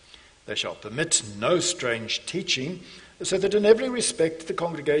 They shall permit no strange teaching, so that in every respect the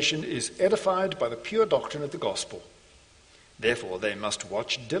congregation is edified by the pure doctrine of the gospel. Therefore they must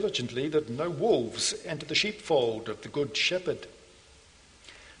watch diligently that no wolves enter the sheepfold of the good shepherd.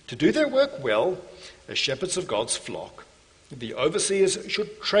 To do their work well, as shepherds of God's flock, the overseers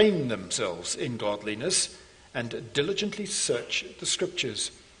should train themselves in godliness and diligently search the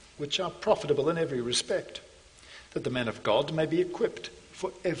scriptures, which are profitable in every respect, that the man of God may be equipped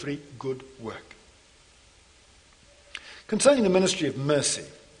for every good work. Concerning the ministry of mercy,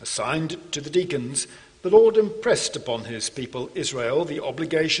 assigned to the deacons, the Lord impressed upon his people Israel the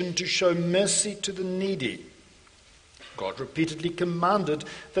obligation to show mercy to the needy. God repeatedly commanded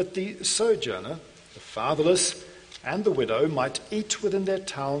that the sojourner, the fatherless, and the widow might eat within their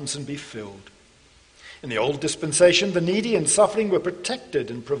towns and be filled. In the old dispensation, the needy and suffering were protected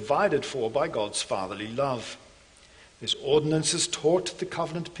and provided for by God's fatherly love. His ordinances taught the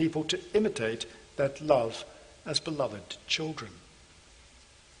covenant people to imitate that love as beloved children.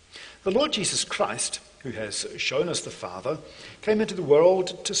 The Lord Jesus Christ, who has shown us the Father, came into the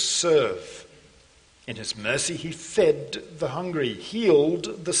world to serve. In his mercy he fed the hungry,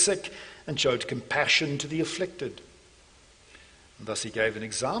 healed the sick, and showed compassion to the afflicted. And thus he gave an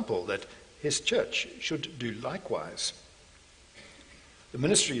example that his church should do likewise. The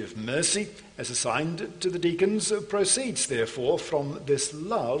ministry of mercy, as assigned to the deacons, proceeds therefore from this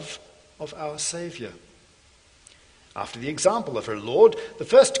love of our Saviour. After the example of her Lord, the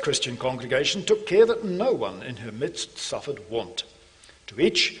first Christian congregation took care that no one in her midst suffered want, To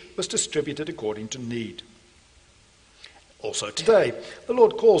each was distributed according to need. Also today, the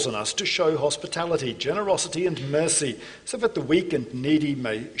Lord calls on us to show hospitality, generosity, and mercy, so that the weak and needy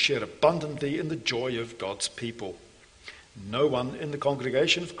may share abundantly in the joy of God's people. No one in the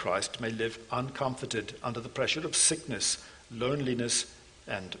congregation of Christ may live uncomforted under the pressure of sickness, loneliness,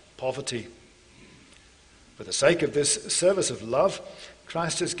 and poverty. For the sake of this service of love,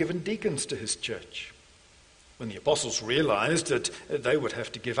 Christ has given deacons to his church. When the apostles realized that they would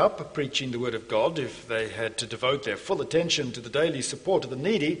have to give up preaching the word of God if they had to devote their full attention to the daily support of the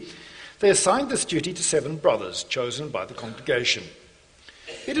needy, they assigned this duty to 7 brothers chosen by the congregation.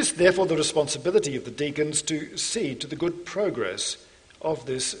 It is therefore the responsibility of the deacons to see to the good progress of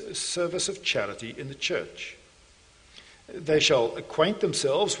this service of charity in the church. They shall acquaint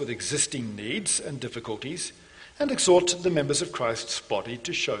themselves with existing needs and difficulties and exhort the members of Christ's body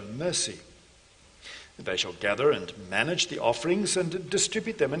to show mercy. They shall gather and manage the offerings and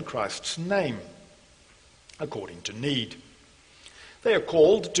distribute them in Christ's name, according to need. They are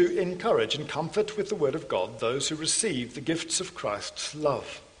called to encourage and comfort with the word of God those who receive the gifts of Christ's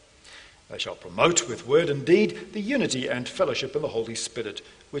love. They shall promote with word and deed the unity and fellowship in the Holy Spirit,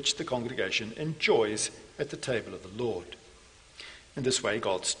 which the congregation enjoys at the table of the Lord. In this way,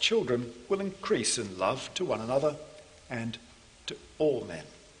 God's children will increase in love to one another and to all men.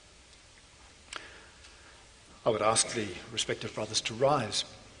 I would ask the respective brothers to rise.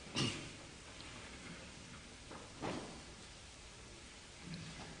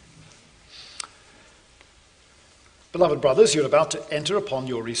 Beloved brothers, you're about to enter upon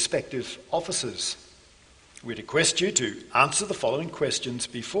your respective offices. We request you to answer the following questions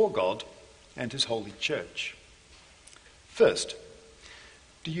before God and his holy church. First,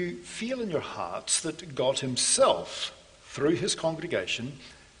 do you feel in your hearts that God himself, through his congregation,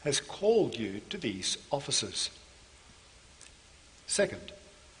 has called you to these offices? Second,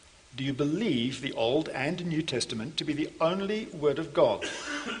 do you believe the Old and New Testament to be the only word of God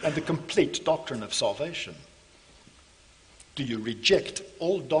and the complete doctrine of salvation? Do you reject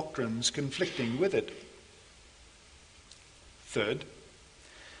all doctrines conflicting with it? Third,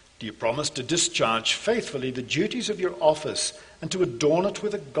 do you promise to discharge faithfully the duties of your office and to adorn it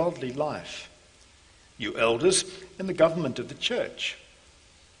with a godly life? You elders in the government of the church,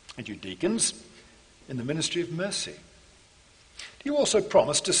 and you deacons in the ministry of mercy. Do you also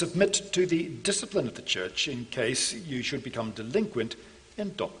promise to submit to the discipline of the church in case you should become delinquent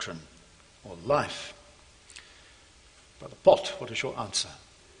in doctrine or life? Brother Pott, what is your answer?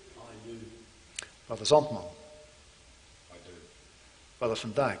 I do. Brother Zontman? I do. Brother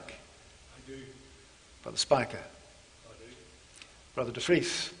van Dijk? I do. Brother Spijker? I do. Brother de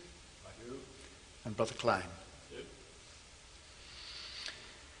Vries? I do. And Brother Klein? I do.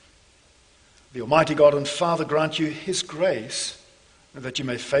 The Almighty God and Father grant you his grace that you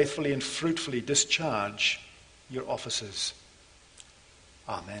may faithfully and fruitfully discharge your offices.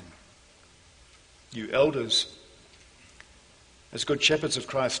 Amen. You elders, as good shepherds of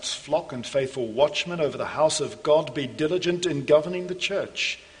Christ's flock and faithful watchmen over the house of God, be diligent in governing the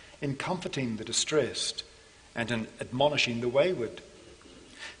church, in comforting the distressed, and in admonishing the wayward.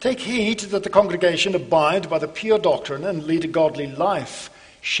 Take heed that the congregation abide by the pure doctrine and lead a godly life.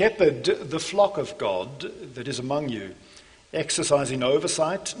 Shepherd the flock of God that is among you, exercising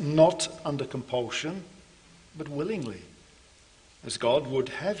oversight, not under compulsion, but willingly, as God would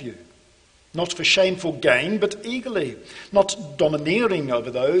have you. Not for shameful gain, but eagerly, not domineering over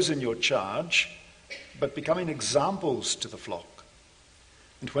those in your charge, but becoming examples to the flock.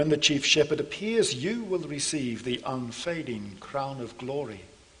 And when the chief shepherd appears, you will receive the unfading crown of glory.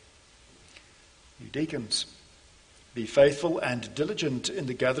 You deacons, be faithful and diligent in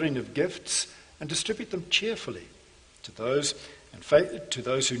the gathering of gifts and distribute them cheerfully to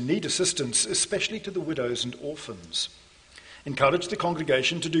those who need assistance, especially to the widows and orphans. Encourage the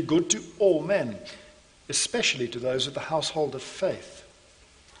congregation to do good to all men, especially to those of the household of faith.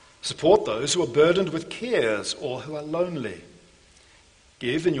 Support those who are burdened with cares or who are lonely.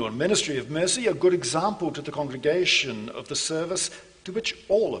 Give in your ministry of mercy a good example to the congregation of the service to which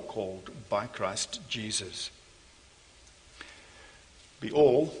all are called by Christ Jesus. Be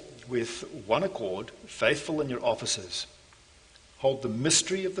all, with one accord, faithful in your offices. Hold the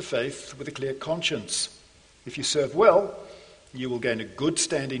mystery of the faith with a clear conscience. If you serve well, you will gain a good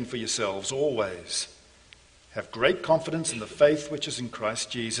standing for yourselves always. Have great confidence in the faith which is in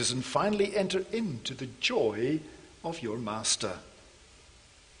Christ Jesus, and finally enter into the joy of your Master.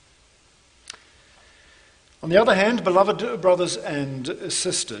 On the other hand, beloved brothers and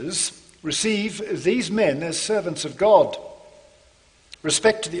sisters, receive these men as servants of God.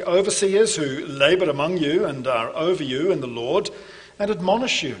 Respect the overseers who labor among you and are over you in the Lord, and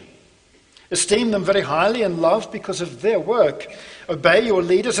admonish you. Esteem them very highly in love because of their work. Obey your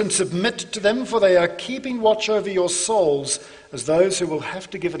leaders and submit to them, for they are keeping watch over your souls as those who will have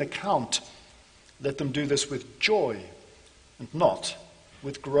to give an account. Let them do this with joy and not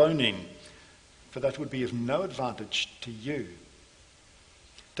with groaning, for that would be of no advantage to you.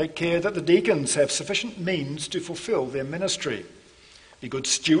 Take care that the deacons have sufficient means to fulfill their ministry. Be good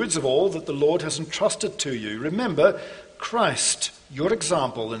stewards of all that the Lord has entrusted to you. Remember Christ, your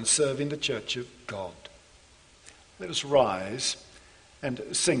example in serving the church of God. Let us rise and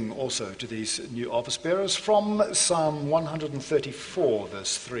sing also to these new office bearers from Psalm 134,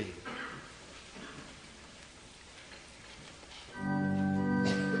 verse 3.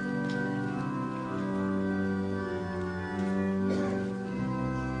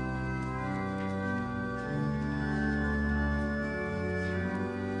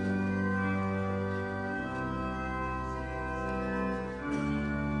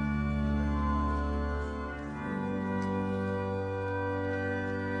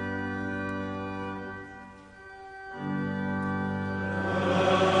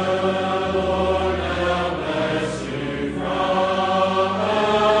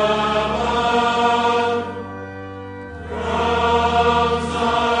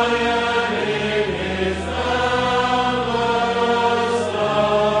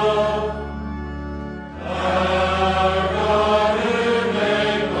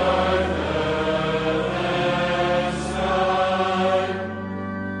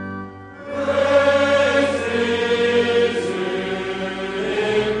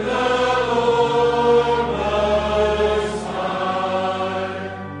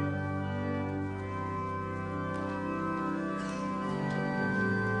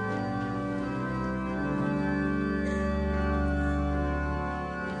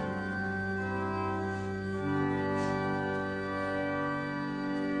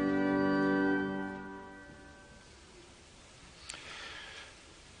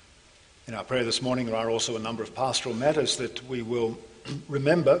 In our prayer this morning, there are also a number of pastoral matters that we will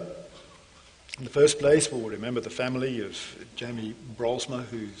remember. In the first place, we'll remember the family of Jamie Brolsma,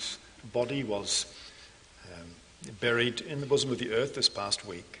 whose body was buried in the bosom of the earth this past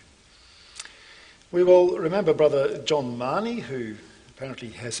week. We will remember Brother John Marnie, who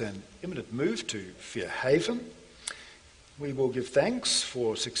apparently has an imminent move to Fairhaven. We will give thanks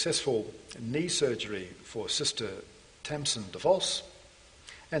for successful knee surgery for Sister Tamsin de Vos,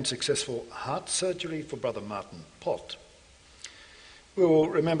 and successful heart surgery for Brother Martin Pott. We will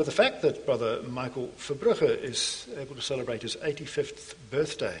remember the fact that Brother Michael Verbrugge is able to celebrate his 85th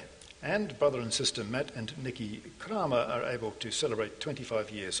birthday, and Brother and Sister Matt and Nikki Kramer are able to celebrate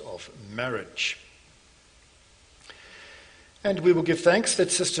 25 years of marriage. And we will give thanks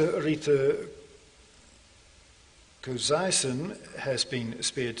that Sister Rita Kozaisen has been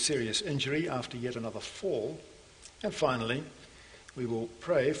spared serious injury after yet another fall. And finally, we will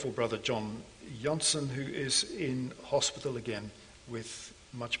pray for Brother John Johnson, who is in hospital again with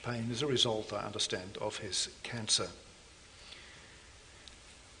much pain as a result, I understand, of his cancer.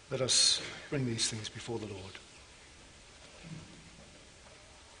 Let us bring these things before the Lord.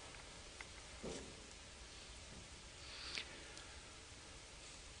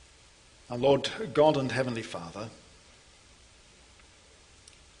 Our Lord God and Heavenly Father,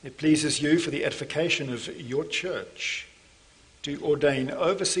 it pleases you for the edification of your church to ordain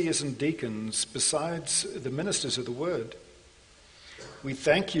overseers and deacons besides the ministers of the word. We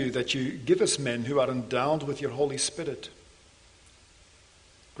thank you that you give us men who are endowed with your Holy Spirit.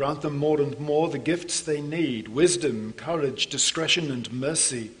 Grant them more and more the gifts they need, wisdom, courage, discretion, and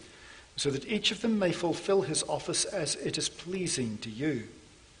mercy, so that each of them may fulfill his office as it is pleasing to you.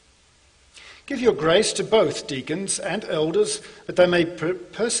 Give your grace to both deacons and elders, that they may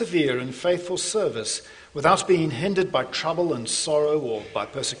persevere in faithful service without being hindered by trouble and sorrow or by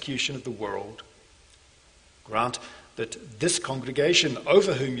persecution of the world. Grant that this congregation,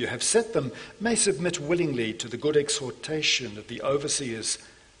 over whom you have set them, may submit willingly to the good exhortation of the overseers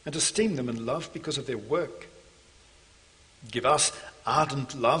and esteem them in love because of their work. Give us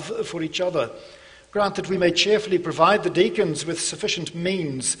ardent love for each other. Grant that we may cheerfully provide the deacons with sufficient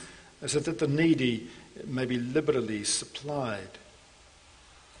means so that the needy may be liberally supplied.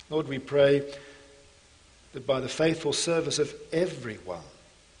 Lord, we pray that by the faithful service of everyone,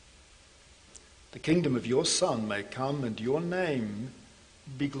 the kingdom of your Son may come and your name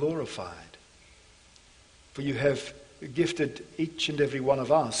be glorified. For you have gifted each and every one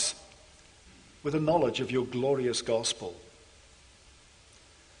of us with a knowledge of your glorious gospel.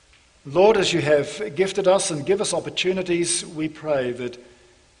 Lord, as you have gifted us and give us opportunities, we pray that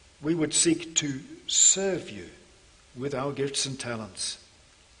we would seek to serve you with our gifts and talents.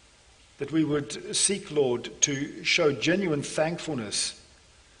 That we would seek, Lord, to show genuine thankfulness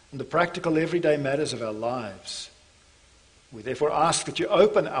in the practical everyday matters of our lives. We therefore ask that you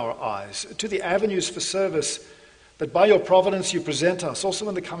open our eyes to the avenues for service that by your providence you present us also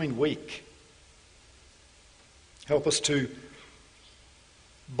in the coming week. Help us to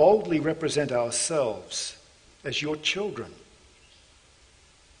boldly represent ourselves as your children.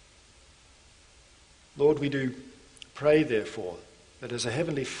 Lord, we do pray, therefore, that as a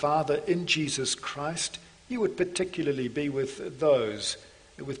Heavenly Father in Jesus Christ, you would particularly be with those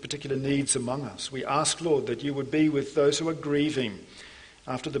with particular needs among us. We ask, Lord, that you would be with those who are grieving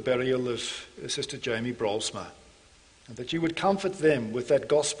after the burial of Sister Jamie Brolsma, and that you would comfort them with that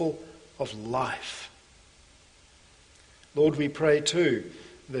gospel of life. Lord, we pray too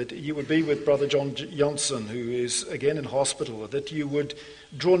that you would be with Brother John Johnson, who is again in hospital, that you would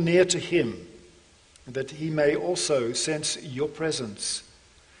draw near to him, and that he may also sense your presence,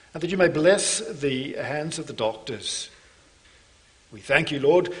 and that you may bless the hands of the doctors. We thank you,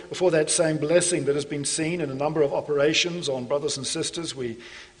 Lord, for that same blessing that has been seen in a number of operations on brothers and sisters. We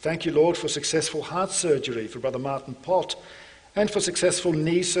thank you, Lord, for successful heart surgery for Brother Martin Pott, and for successful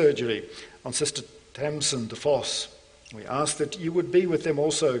knee surgery on Sister Tamsin de Vos. We ask that you would be with them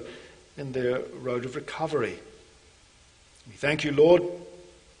also in their road of recovery. We thank you, Lord,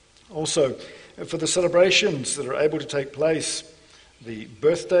 also for the celebrations that are able to take place, the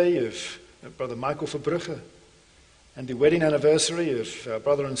birthday of Brother Michael Verbrugge, and the wedding anniversary of our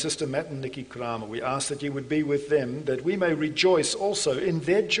brother and sister Matt and Nikki Kramer. We ask that you would be with them, that we may rejoice also in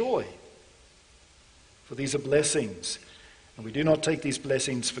their joy. For these are blessings, and we do not take these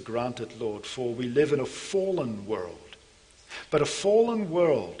blessings for granted, Lord, for we live in a fallen world, but a fallen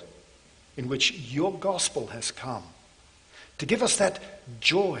world in which your gospel has come to give us that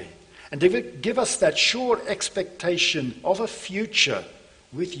joy and to give us that sure expectation of a future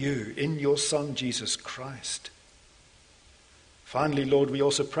with you in your Son, Jesus Christ. Finally, Lord, we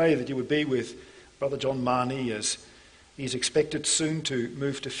also pray that you would be with Brother John Marnie as he's expected soon to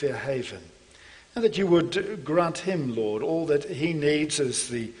move to Fairhaven, and that you would grant him, Lord, all that he needs as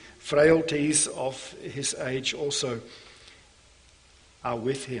the frailties of his age also are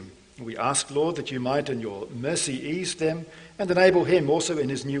with him. We ask, Lord, that you might in your mercy ease them and enable him also in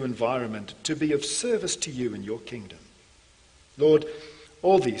his new environment to be of service to you in your kingdom. Lord,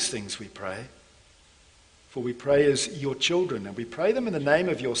 all these things we pray, for we pray as your children, and we pray them in the name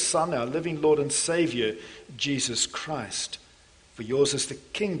of your Son, our living Lord and Saviour, Jesus Christ. For yours is the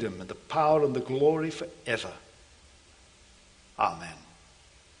kingdom and the power and the glory forever. Amen.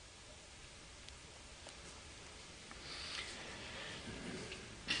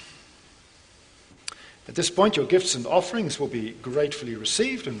 At this point, your gifts and offerings will be gratefully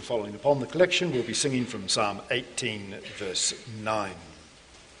received, and following upon the collection, we'll be singing from Psalm 18, verse 9.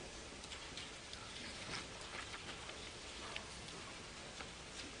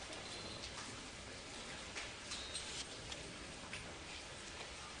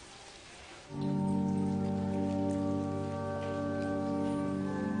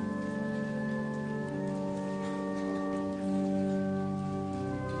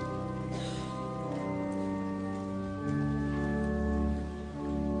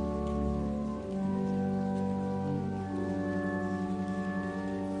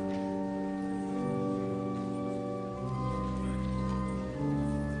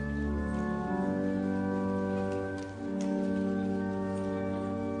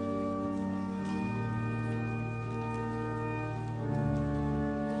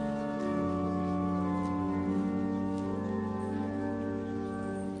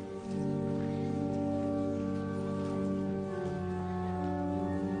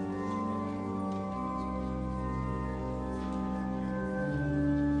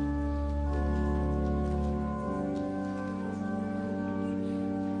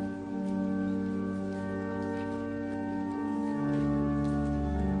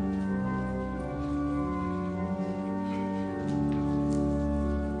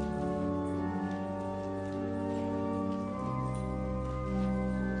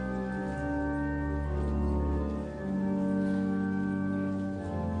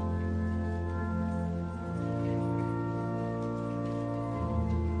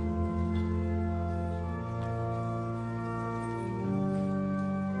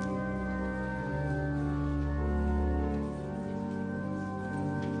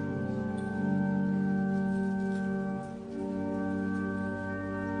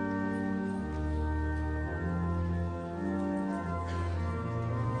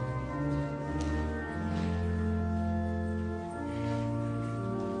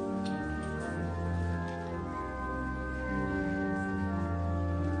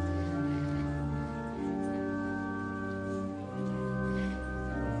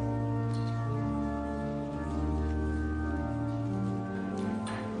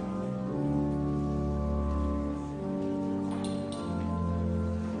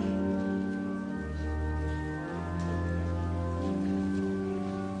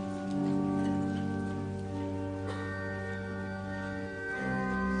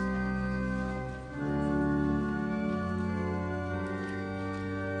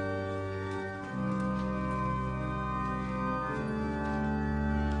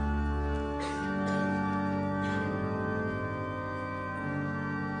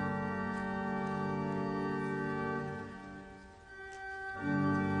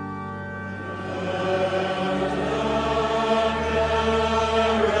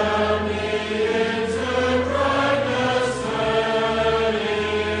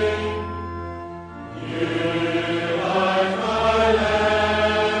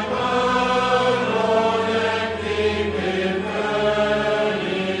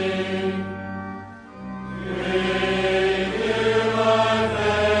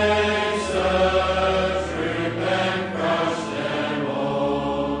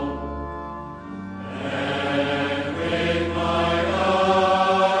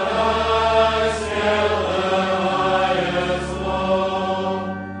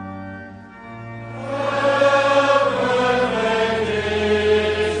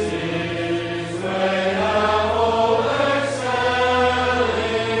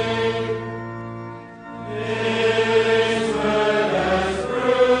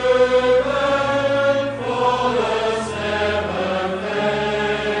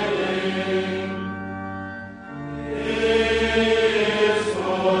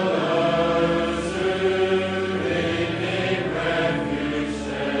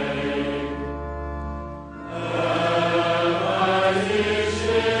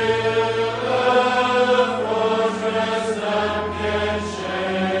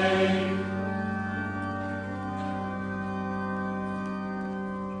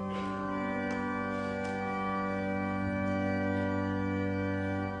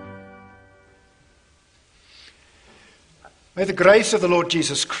 May the grace of the Lord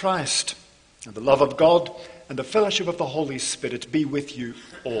Jesus Christ and the love of God and the fellowship of the Holy Spirit be with you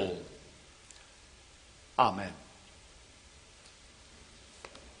all. Amen.